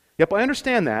 Yep, I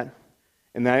understand that.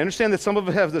 And I understand that some of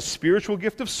us have the spiritual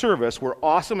gift of service. We're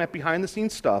awesome at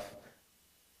behind-the-scenes stuff.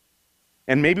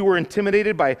 And maybe we're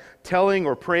intimidated by telling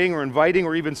or praying or inviting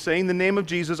or even saying the name of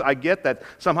Jesus. I get that.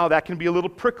 Somehow that can be a little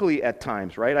prickly at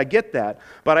times, right? I get that.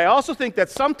 But I also think that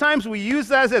sometimes we use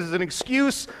that as an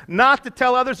excuse not to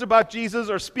tell others about Jesus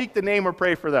or speak the name or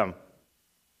pray for them.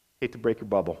 Hate to break your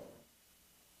bubble.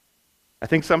 I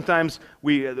think sometimes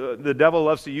the devil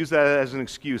loves to use that as an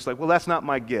excuse. Like, well, that's not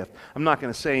my gift. I'm not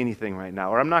going to say anything right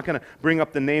now. Or I'm not going to bring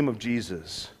up the name of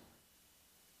Jesus.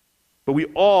 But we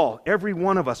all, every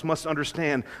one of us, must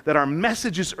understand that our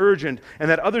message is urgent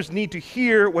and that others need to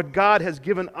hear what God has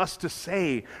given us to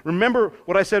say. Remember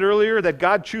what I said earlier, that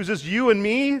God chooses you and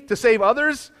me to save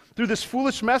others through this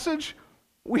foolish message?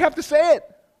 We have to say it.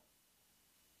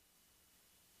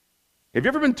 Have you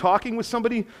ever been talking with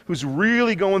somebody who's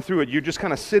really going through it? You're just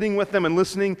kind of sitting with them and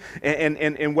listening,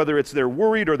 and whether it's they're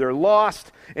worried or they're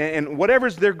lost, and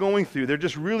whatever's they're going through, they're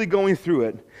just really going through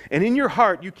it. And in your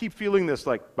heart, you keep feeling this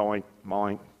like, boink,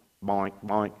 boink, boink,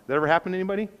 boink. That ever happen to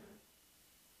anybody?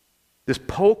 This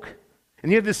poke?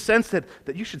 And you have this sense that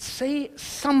you should say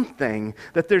something,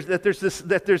 that there's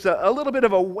a little bit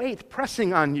of a weight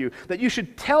pressing on you, that you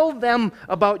should tell them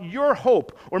about your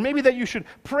hope, or maybe that you should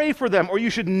pray for them, or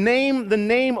you should name the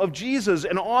name of Jesus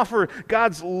and offer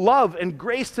God's love and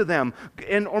grace to them,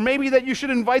 or maybe that you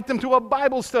should invite them to a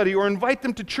Bible study or invite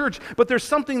them to church, but there's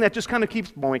something that just kind of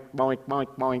keeps boink, boink, boink,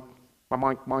 boink,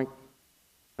 boink, boink.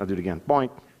 I'll do it again,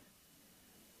 boink.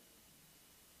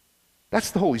 That's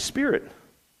the Holy Spirit.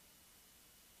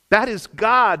 That is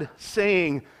God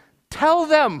saying, tell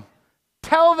them,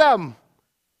 tell them,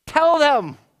 tell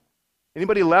them.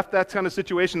 Anybody left that kind of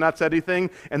situation, not said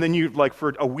anything, and then you, like,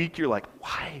 for a week, you're like,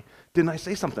 why didn't I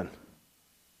say something?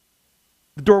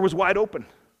 The door was wide open.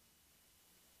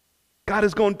 God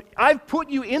is going, I've put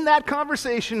you in that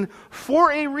conversation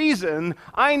for a reason.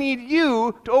 I need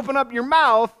you to open up your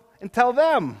mouth and tell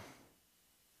them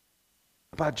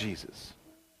about Jesus.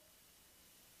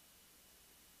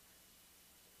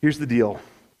 Here's the deal.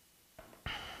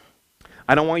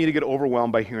 I don't want you to get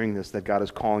overwhelmed by hearing this, that God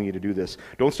is calling you to do this.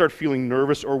 Don't start feeling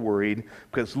nervous or worried,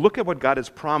 because look at what God has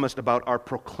promised about our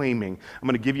proclaiming. I'm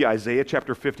going to give you Isaiah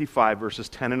chapter 55, verses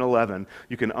 10 and 11.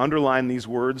 You can underline these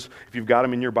words if you've got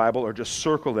them in your Bible, or just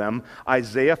circle them.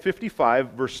 Isaiah 55,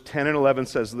 verse 10 and 11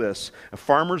 says this.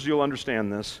 Farmers, you'll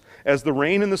understand this. As the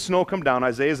rain and the snow come down,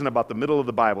 Isaiah is in about the middle of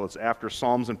the Bible. It's after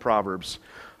Psalms and Proverbs.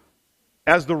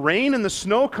 As the rain and the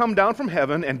snow come down from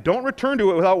heaven and don't return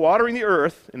to it without watering the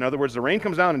earth, in other words, the rain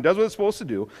comes down and does what it's supposed to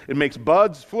do, it makes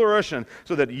buds flourish, and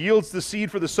so that it yields the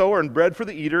seed for the sower and bread for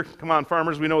the eater. Come on,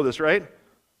 farmers, we know this, right?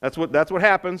 That's what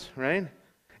happens, right?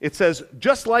 It says,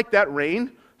 just like that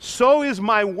rain, so is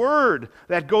my word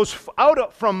that goes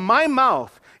out from my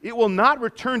mouth. It will not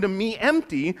return to me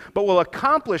empty, but will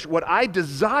accomplish what I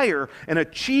desire and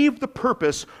achieve the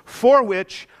purpose for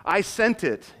which I sent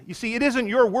it. You see, it isn't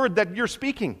your word that you're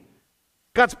speaking.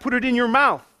 God's put it in your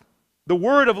mouth. The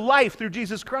word of life through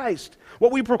Jesus Christ.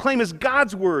 What we proclaim is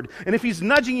God's word. And if he's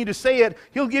nudging you to say it,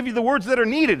 he'll give you the words that are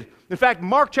needed. In fact,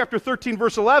 Mark chapter 13,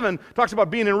 verse 11 talks about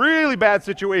being in a really bad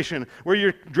situation where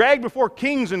you're dragged before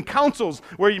kings and councils,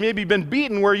 where you maybe been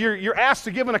beaten, where you're asked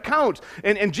to give an account.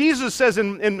 And Jesus says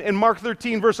in Mark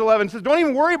 13, verse 11, says, don't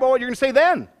even worry about what you're going to say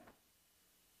then.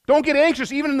 Don't get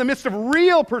anxious even in the midst of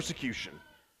real persecution,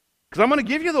 because I'm going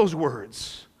to give you those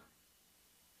words.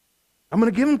 I'm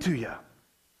going to give them to you.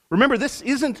 Remember, it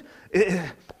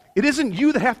isn't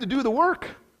you that have to do the work.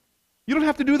 You don't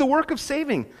have to do the work of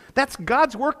saving. That's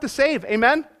God's work to save.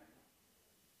 Amen?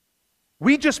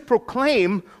 We just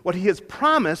proclaim what he has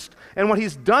promised and what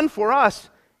he's done for us.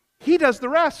 He does the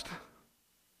rest.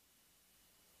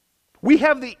 We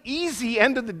have the easy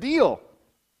end of the deal.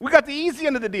 We got the easy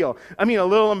end of the deal. I mean, a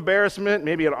little embarrassment,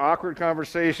 maybe an awkward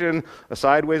conversation, a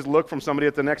sideways look from somebody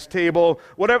at the next table,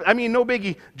 whatever. I mean, no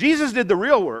biggie. Jesus did the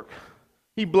real work.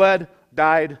 He bled,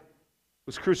 died,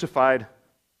 was crucified.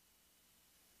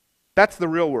 That's the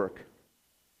real work.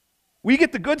 We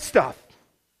get the good stuff.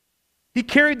 He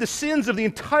carried the sins of the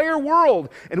entire world,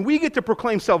 and we get to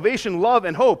proclaim salvation, love,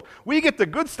 and hope. We get the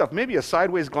good stuff. Maybe a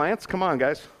sideways glance. Come on,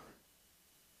 guys.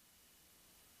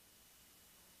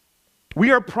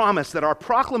 We are promised that our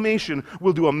proclamation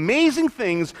will do amazing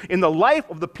things in the life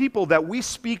of the people that we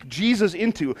speak Jesus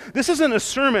into. This isn't a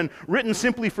sermon written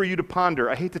simply for you to ponder.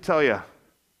 I hate to tell you.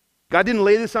 God didn't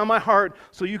lay this on my heart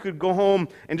so you could go home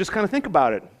and just kind of think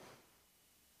about it.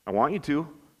 I want you to.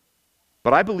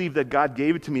 But I believe that God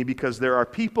gave it to me because there are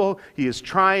people he is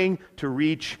trying to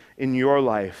reach in your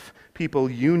life.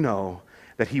 People you know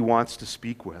that he wants to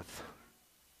speak with.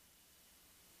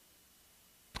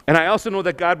 And I also know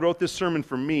that God wrote this sermon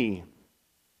for me.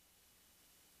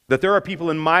 That there are people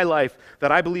in my life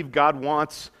that I believe God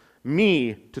wants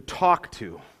me to talk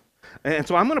to. And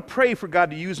so I'm going to pray for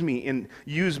God to use me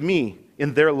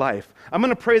in their life. I'm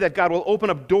going to pray that God will open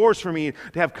up doors for me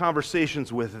to have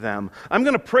conversations with them. I'm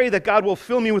going to pray that God will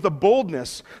fill me with a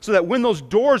boldness so that when those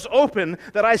doors open,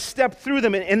 that I step through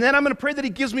them. And then I'm going to pray that he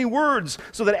gives me words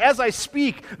so that as I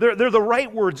speak, they're the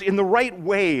right words in the right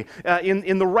way,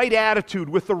 in the right attitude,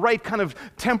 with the right kind of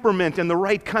temperament and the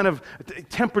right kind of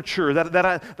temperature,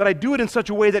 that I do it in such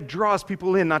a way that draws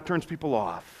people in, not turns people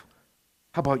off.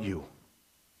 How about you?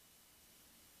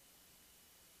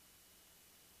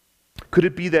 Could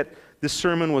it be that this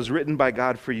sermon was written by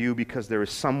God for you because there is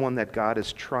someone that God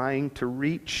is trying to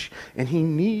reach and he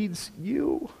needs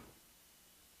you?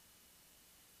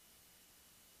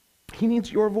 He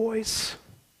needs your voice.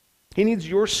 He needs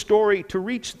your story to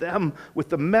reach them with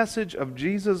the message of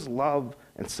Jesus' love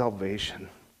and salvation.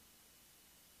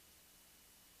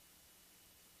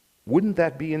 Wouldn't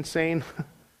that be insane?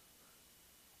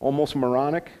 Almost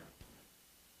moronic?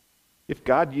 If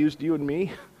God used you and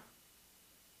me?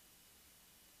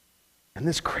 And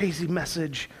this crazy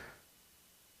message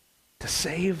to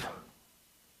save?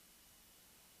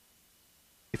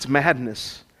 It's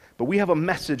madness. But we have a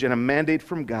message and a mandate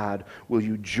from God. Will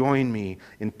you join me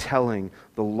in telling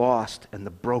the lost and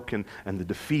the broken and the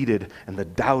defeated and the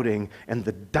doubting and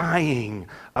the dying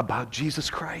about Jesus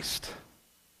Christ?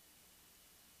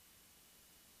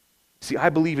 See,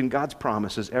 I believe in God's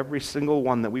promises, every single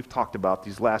one that we've talked about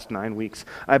these last 9 weeks.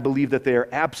 I believe that they are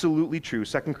absolutely true.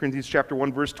 2 Corinthians chapter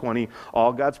 1, verse 20,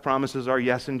 all God's promises are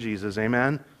yes in Jesus.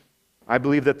 Amen? I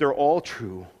believe that they're all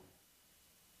true.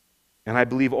 And I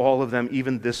believe all of them,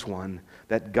 even this one,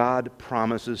 that God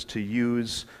promises to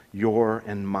use your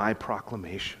and my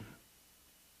proclamation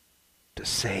to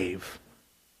save.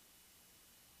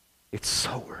 It's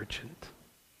so urgent.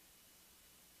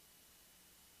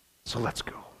 So let's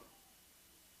go.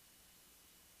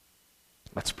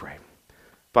 Let's pray.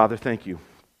 Father, thank you.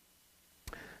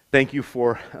 Thank you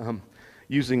for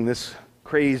using this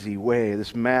crazy way,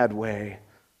 this mad way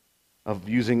of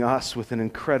using us with an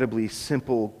incredibly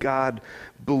simple God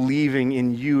believing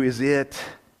in you is it.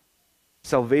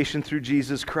 Salvation through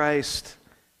Jesus Christ.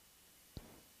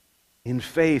 In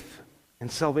faith,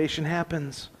 and salvation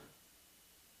happens.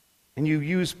 And you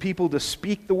use people to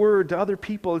speak the word to other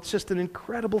people. It's just an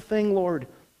incredible thing, Lord.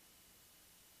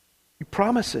 You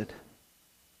promise it.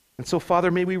 And so, Father,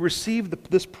 may we receive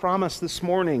this promise this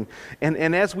morning.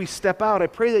 And as we step out, I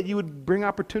pray that you would bring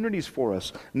opportunities for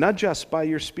us, nudge us by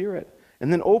your Spirit,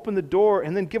 and then open the door,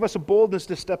 and then give us a boldness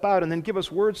to step out, and then give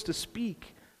us words to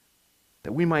speak,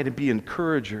 that we might be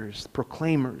encouragers,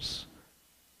 proclaimers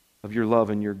of your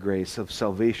love and your grace, of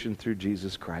salvation through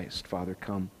Jesus Christ. Father,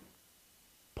 come.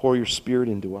 Pour your Spirit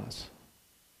into us.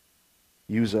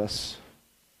 Use us.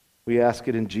 We ask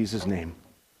it in Jesus' name.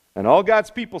 And all God's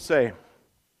people say,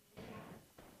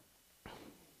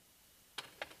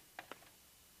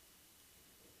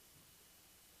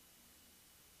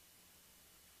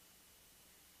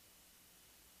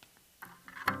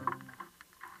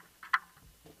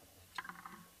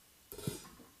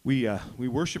 we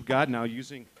worship God now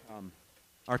using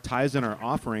our tithes and our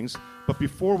offerings. But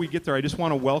before we get there, I just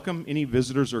want to welcome any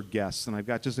visitors or guests. And I've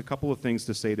got just a couple of things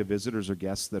to say to visitors or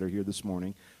guests that are here this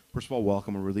morning. First of all,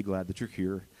 welcome. We're really glad that you're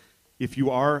here. If you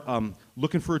are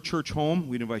looking for a church home,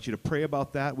 we'd invite you to pray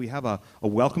about that. We have a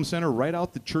welcome center right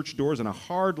out the church doors and a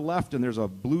hard left, and there's a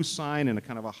blue sign and a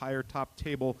kind of a higher top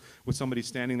table with somebody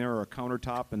standing there or a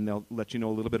countertop, and they'll let you know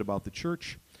a little bit about the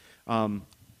church.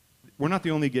 We're not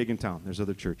the only gig in town. There's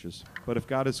other churches. But if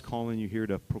God is calling you here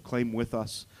to proclaim with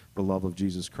us the love of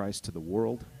Jesus Christ to the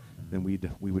world, then we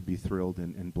would be thrilled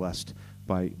and blessed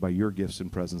by your gifts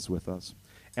and presence with us.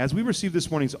 As we receive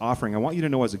this morning's offering, I want you to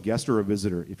know as a guest or a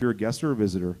visitor, if you're a guest or a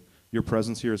visitor, your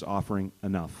presence here is offering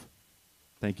enough.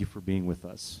 Thank you for being with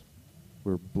us.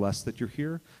 We're blessed that you're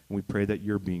here, and we pray that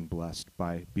you're being blessed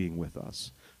by being with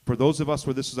us. For those of us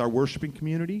where this is our worshiping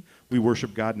community, we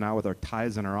worship God now with our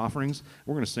tithes and our offerings.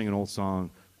 We're going to sing an old song,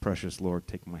 Precious Lord,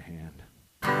 Take My Hand.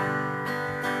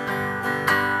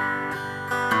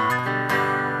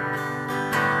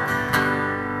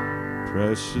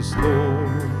 Precious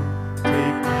Lord,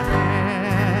 take my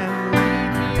hand,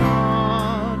 lead me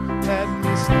on, let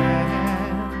me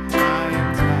stand. I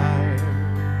am tired,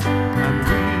 I'm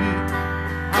weak,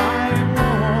 I am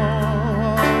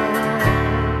worn.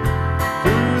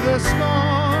 Through the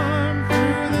storm,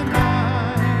 through the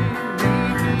night,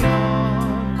 lead me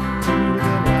on to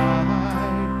the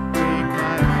light. Take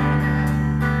my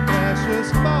hand, precious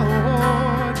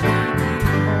Lord, lead me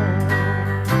home.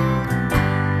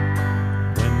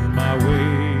 When my way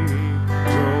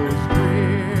grows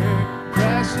drear,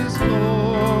 precious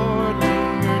Lord,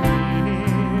 linger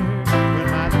near. When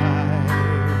my life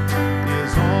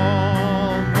is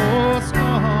almost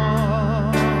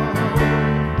gone,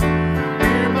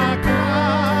 hear my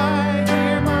cry,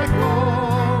 hear my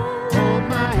call, hold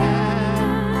my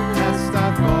hand, lest I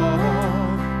fall.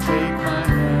 Take my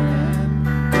hand,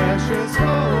 precious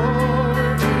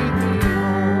Lord, lead me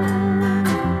home.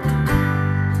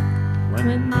 When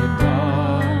the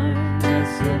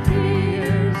darkness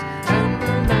appears and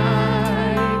the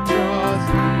night draws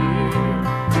near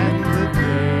and the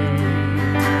day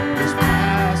is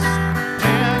past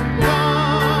and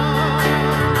gone,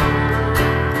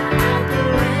 at the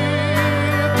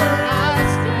river I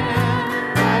stand,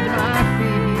 at my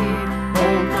feet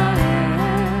hold my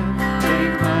hand,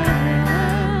 take my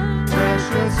hand,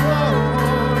 precious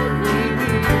Lord, lead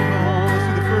me home. Let's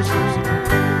do the first verse again.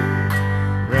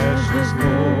 Precious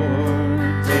Lord,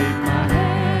 take my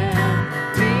hand,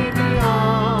 lead me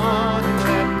on and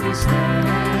let me stand.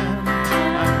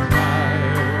 I'm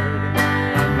tired,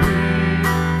 I'm weak,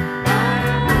 I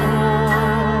am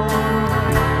worn.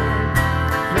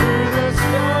 Through the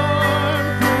storm,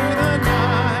 through the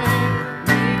night,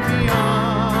 lead me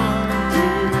on to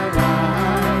the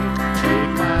light.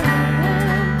 Take my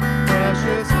hand,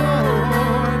 precious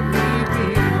Lord, lead me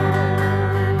home.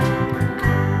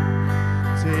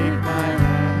 Take my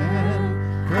hand,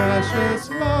 precious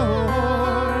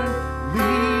Lord,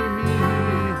 lead me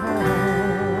home.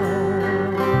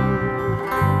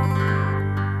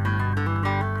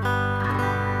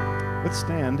 Let's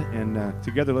stand and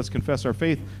together let's confess our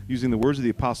faith using the words of the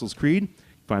Apostles' Creed.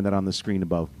 Find that on the screen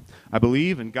above. I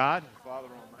believe in God, the Father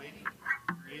Almighty,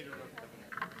 creator of heaven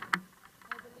and earth.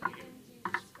 I believe in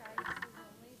Jesus Christ, his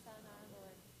only Son, our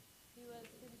Lord. He was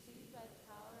conceived by the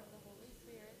power of the Holy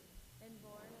Spirit and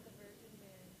born of the Virgin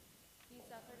Mary. He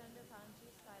suffered under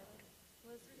Pontius Pilate,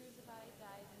 was crucified,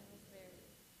 died, and was buried.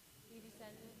 He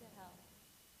descended into hell.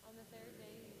 On the third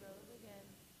day he rose again.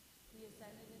 He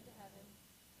ascended into heaven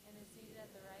and is seated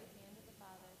at the right hand of the Father.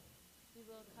 He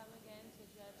will come again to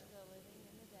judge the living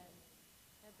and the dead.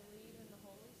 I believe in the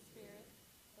Holy Spirit,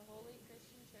 the holy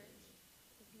Christian church,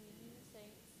 the communion of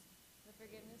saints, the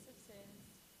forgiveness of sins,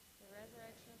 the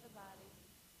resurrection of the body,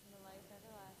 and the life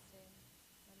everlasting.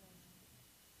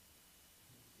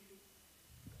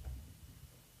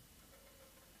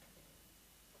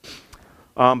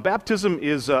 Amen. Baptism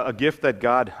is a gift that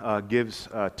God gives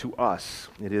to us.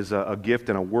 It is a gift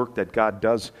and a work that God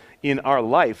does in our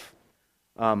life,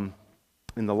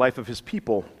 in the life of His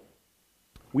people.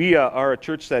 We are a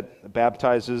church that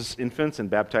baptizes infants and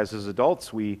baptizes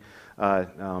adults. We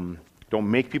don't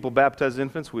make people baptize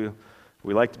infants. We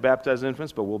like to baptize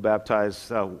infants, but we'll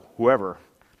baptize whoever.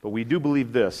 But we do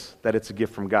believe this, that it's a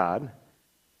gift from God,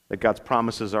 that God's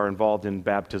promises are involved in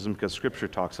baptism because Scripture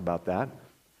talks about that.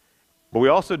 But we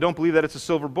also don't believe that it's a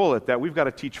silver bullet, that we've got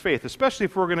to teach faith, especially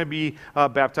if we're going to be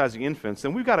baptizing infants.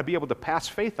 Then we've got to be able to pass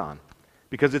faith on,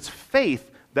 because it's faith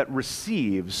that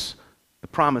receives the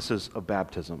promises of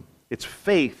baptism. It's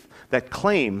faith that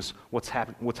claims what's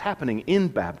happening in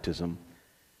baptism.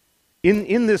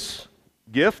 In this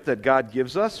gift that God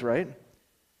gives us, right?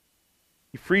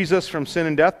 He frees us from sin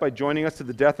and death by joining us to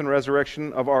the death and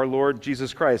resurrection of our Lord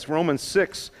Jesus Christ. Romans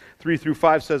 6,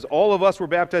 3-5 says, all of us were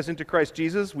baptized into Christ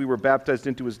Jesus. We were baptized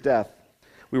into His death.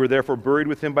 We were therefore buried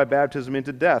with Him by baptism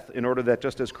into death, in order that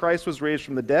just as Christ was raised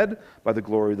from the dead by the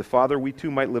glory of the Father, we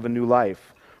too might live a new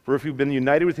life. For if we've been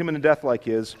united with Him in a death like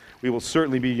His, we will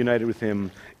certainly be united with Him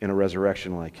in a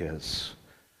resurrection like His.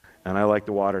 And I like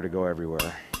the water to go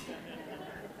everywhere.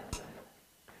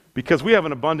 Because we have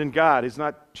an abundant God. He's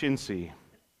not chintzy.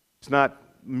 He's not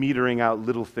metering out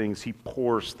little things. He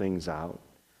pours things out,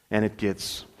 and it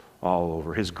gets all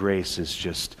over. His grace is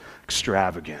just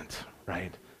extravagant,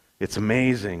 right? It's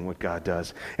amazing what God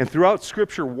does. And throughout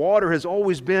Scripture, water has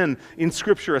always been, in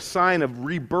Scripture, a sign of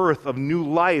rebirth, of new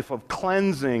life, of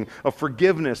cleansing, of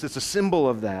forgiveness. It's a symbol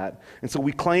of that. And so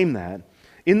we claim that.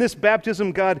 In this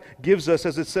baptism, God gives us,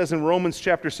 as it says in Romans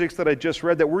chapter 6 that I just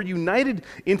read, that we're united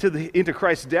into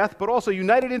Christ's death, but also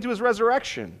united into His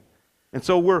resurrection. And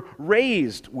so we're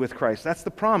raised with Christ. That's the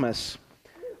promise.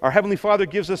 Our Heavenly Father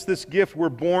gives us this gift. We're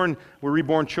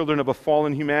reborn children of a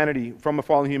fallen humanity, from a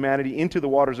fallen humanity into the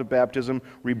waters of baptism,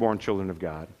 reborn children of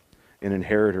God, and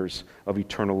inheritors of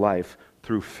eternal life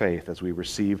through faith as we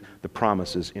receive the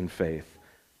promises in faith.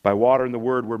 By water and the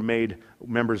Word, we're made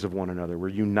members of one another. We're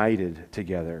united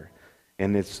together.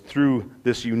 And it's through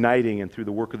this uniting and through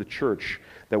the work of the church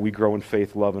that we grow in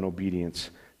faith, love, and obedience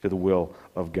to the will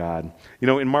of God. You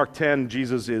know, in Mark 10,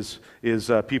 Jesus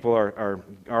people are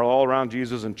all around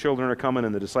Jesus, and children are coming,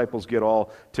 and the disciples get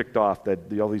all ticked off that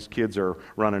all these kids are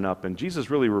running up. And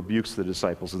Jesus really rebukes the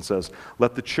disciples and says,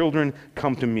 let the children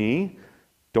come to me.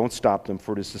 Don't stop them,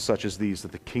 for it is to such as these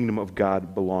that the kingdom of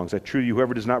God belongs. I truly,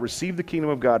 whoever does not receive the kingdom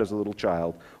of God as a little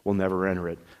child will never enter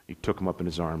it. He took them up in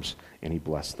His arms, and He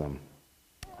blessed them.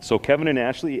 So Kevin and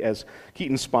Ashley, as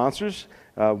Keaton's sponsors,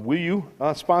 will you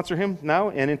sponsor him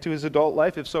now and into his adult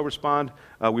life? If so, respond,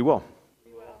 we will.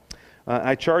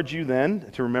 I charge you then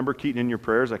to remember Keaton in your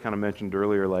prayers. I kind of mentioned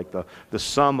earlier, like the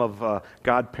sum of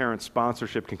God-parent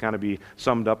sponsorship can kind of be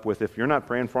summed up with, if you're not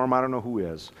praying for him, I don't know who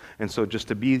is. And so just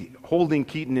to be holding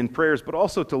Keaton in prayers, but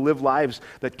also to live lives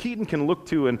that Keaton can look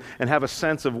to and have a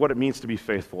sense of what it means to be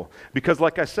faithful. Because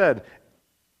like I said,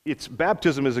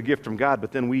 baptism is a gift from God,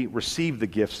 but then we receive the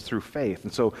gifts through faith.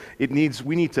 And so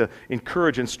we need to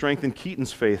encourage and strengthen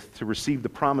Keaton's faith to receive the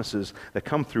promises that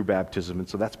come through baptism. And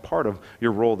so that's part of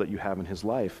your role that you have in his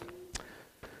life.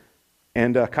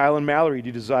 And Kyle and Mallory, do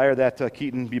you desire that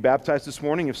Keaton be baptized this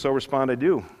morning? If so, respond, I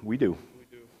do. We do.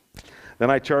 Then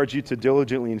I charge you to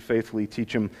diligently and faithfully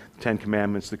teach him the Ten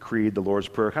Commandments, the Creed, the Lord's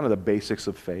Prayer, kind of the basics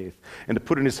of faith, and to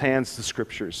put in his hands the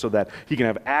Scriptures so that he can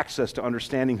have access to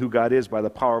understanding who God is by the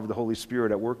power of the Holy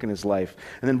Spirit at work in his life.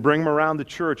 And then bring him around the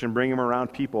church and bring him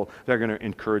around people that are going to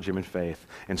encourage him in faith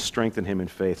and strengthen him in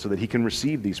faith so that he can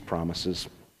receive these promises.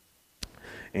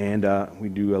 And we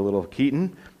do a little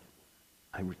Keaton.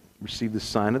 I receive the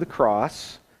sign of the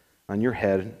cross on your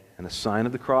head and a sign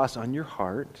of the cross on your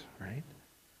heart, right?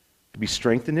 To be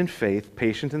strengthened in faith,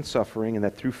 patient in suffering, and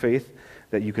that through faith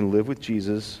that you can live with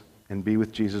Jesus and be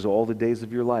with Jesus all the days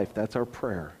of your life. That's our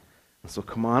prayer. And so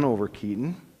come on over,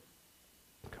 Keaton.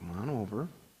 Come on over.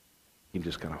 You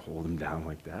just kind of hold him down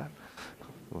like that.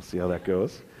 We'll see how that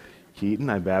goes. Keaton,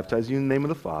 I baptize you in the name of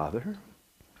the Father,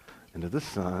 and of the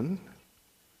Son,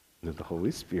 and of the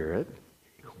Holy Spirit.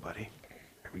 There you go, buddy.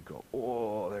 There we go.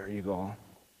 Oh, there you go.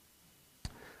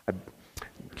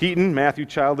 Keaton, Matthew,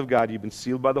 child of God, you've been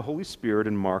sealed by the Holy Spirit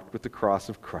and marked with the cross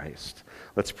of Christ.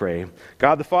 Let's pray.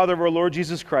 God, the Father of our Lord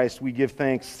Jesus Christ, we give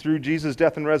thanks through Jesus'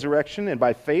 death and resurrection, and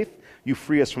by faith you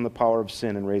free us from the power of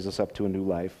sin and raise us up to a new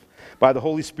life. By the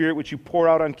Holy Spirit which you pour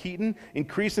out on Keaton,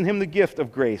 increase in him the gift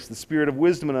of grace, the spirit of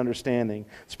wisdom and understanding,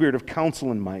 the spirit of counsel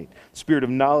and might, the spirit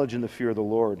of knowledge and the fear of the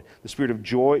Lord, the spirit of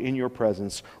joy in your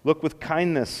presence. Look with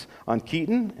kindness on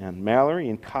Keaton and Mallory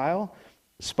and Kyle,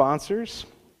 the sponsors.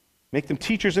 Make them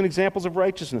teachers and examples of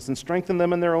righteousness and strengthen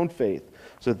them in their own faith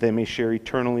so that they may share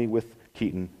eternally with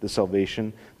Keaton the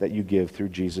salvation that you give through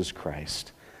Jesus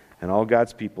Christ. And all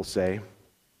God's people say,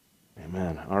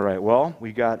 amen. All right, well,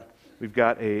 we've got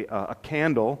a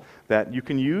candle that you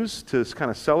can use to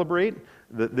kind of celebrate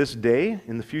this day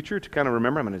in the future to kind of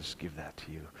remember. I'm going to just give that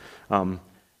to you.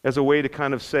 As a way to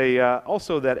kind of say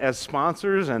also that as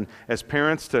sponsors and as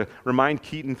parents to remind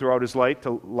Keaton throughout his life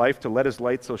to let his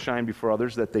light so shine before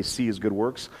others that they see his good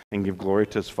works and give glory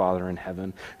to his Father in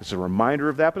heaven. It's a reminder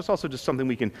of that, but it's also just something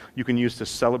you can use to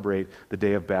celebrate the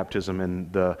day of baptism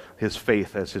and his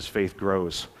faith as his faith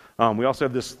grows. We also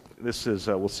have this is,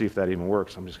 we'll see if that even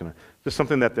works. I'm just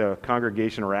something that the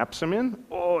congregation wraps him in.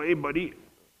 Oh, hey buddy,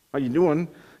 how you doing?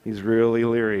 He's really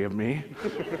leery of me.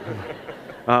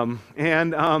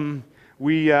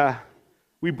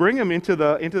 We bring him into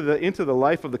the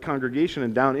life of the congregation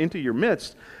and down into your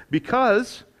midst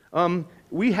because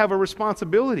we have a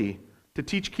responsibility to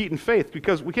teach Keaton faith,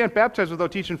 because we can't baptize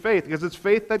without teaching faith, because it's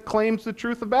faith that claims the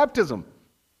truth of baptism,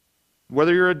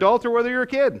 whether you're an adult or whether you're a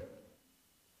kid.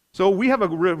 So we have a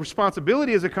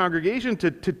responsibility as a congregation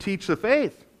to teach the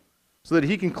faith so that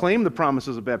he can claim the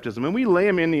promises of baptism. And we lay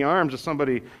him in the arms of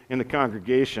somebody in the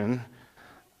congregation.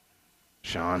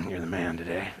 Sean, you're the man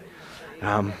today.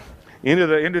 Into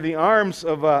the arms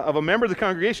of a member of the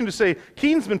congregation to say,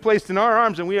 Keaton's been placed in our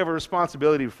arms, and we have a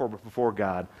responsibility before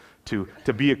God to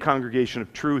be a congregation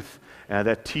of truth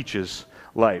that teaches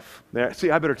life.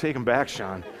 See, I better take him back,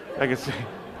 Sean. I can see.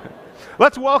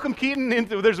 Let's welcome Keaton.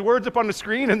 There's words up on the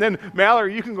screen, and then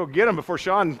Mallory, you can go get him before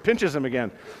Sean pinches him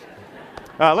again.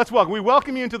 We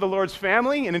welcome you into the Lord's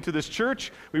family and into this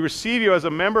church. We receive you as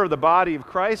a member of the body of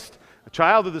Christ, a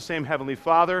child of the same Heavenly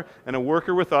Father, and a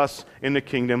worker with us in the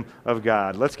kingdom of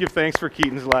God. Let's give thanks for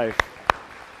Keaton's life.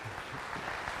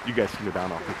 You guys can go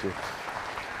down off me too.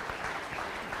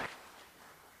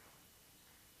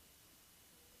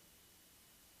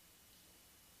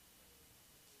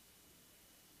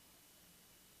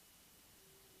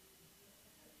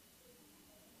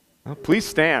 Well, please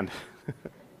stand.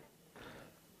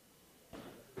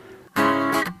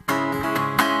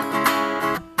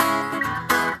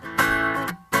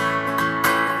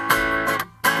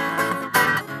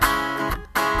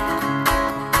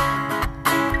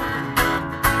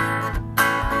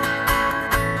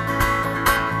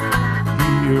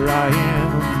 Here I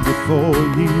am before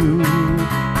you,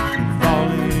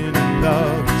 falling in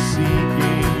love,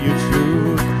 seeking your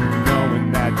truth, knowing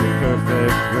that your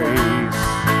perfect grace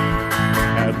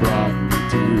had brought me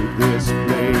to this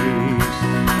place.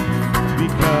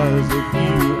 Because of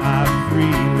you I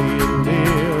freely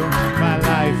live, my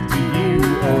life to you,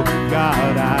 oh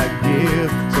God, I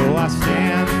give. So I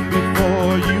stand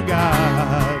before you,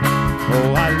 God.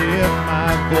 Oh, I lift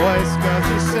my voice 'cause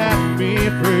you set me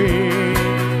free.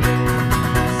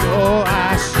 So I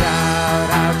shout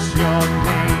out your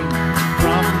name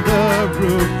from the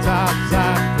rooftops. I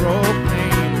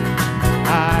proclaim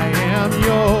I am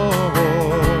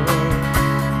yours.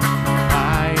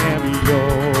 I am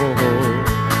yours.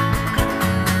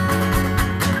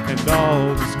 And all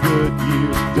this good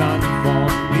you've done for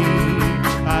me,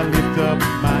 I lift up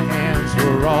my hands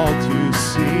for all to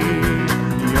see.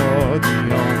 You're the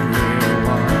only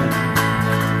one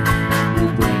who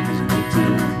brings me to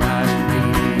my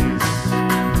knees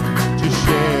to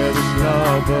share this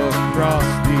love across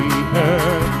the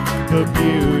earth, the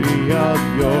beauty of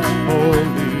your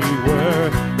holy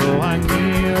word. Though I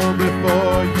kneel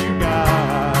before you,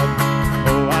 God,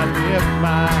 oh, I lift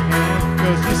my hand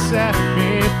 'cause you set me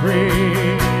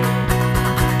free.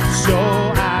 So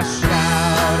I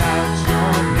shout out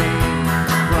your name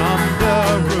from the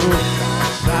roof.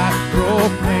 I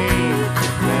proclaim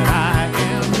that I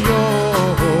am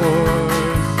yours.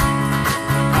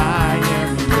 I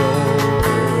am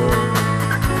yours.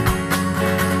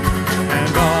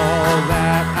 And all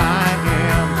that I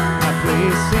am, I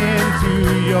place into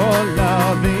your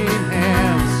loving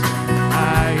hands.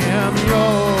 I am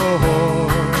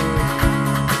yours.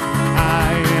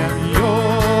 I am yours.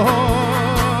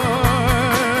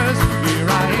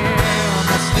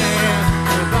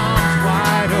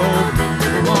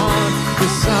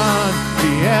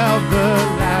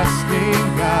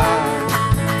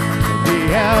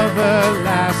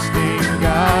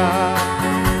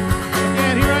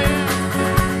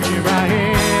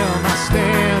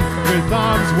 with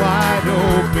arms wide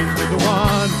open to the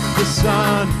one, the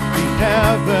Son, the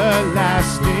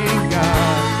everlasting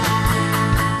God,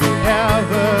 the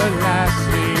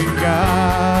everlasting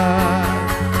God.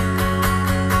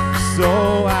 So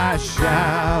I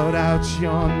shout out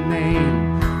your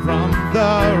name from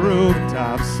the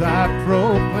rooftops, I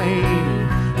proclaim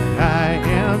I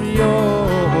am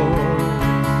yours,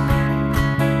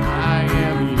 I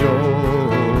am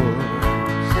yours,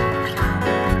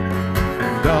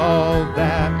 and all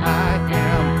that I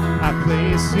am I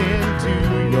place into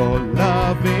your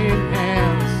loving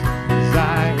hands, 'cause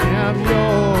I am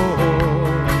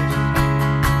yours,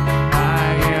 I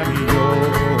am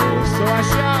yours.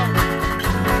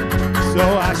 So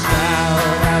I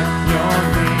shout out your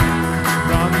name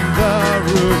from the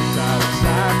rooftops,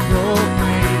 I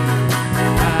proclaim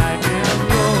I am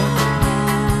yours.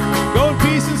 Go in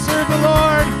peace and serve the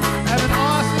Lord. Have an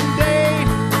awesome day.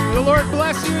 May the Lord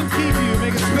bless you and keep you.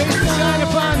 Make His face to shine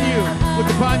upon you. Look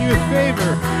upon you with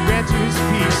favor. Grant you His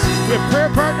peace. We have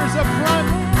prayer partners up front.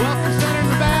 Welcome center in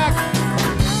the back.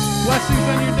 Blessings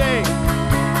on your day.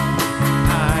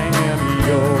 I am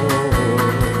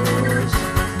yours.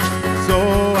 So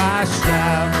I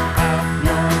shout out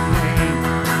your name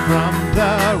from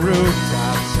the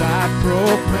rooftops, I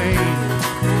proclaim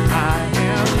I am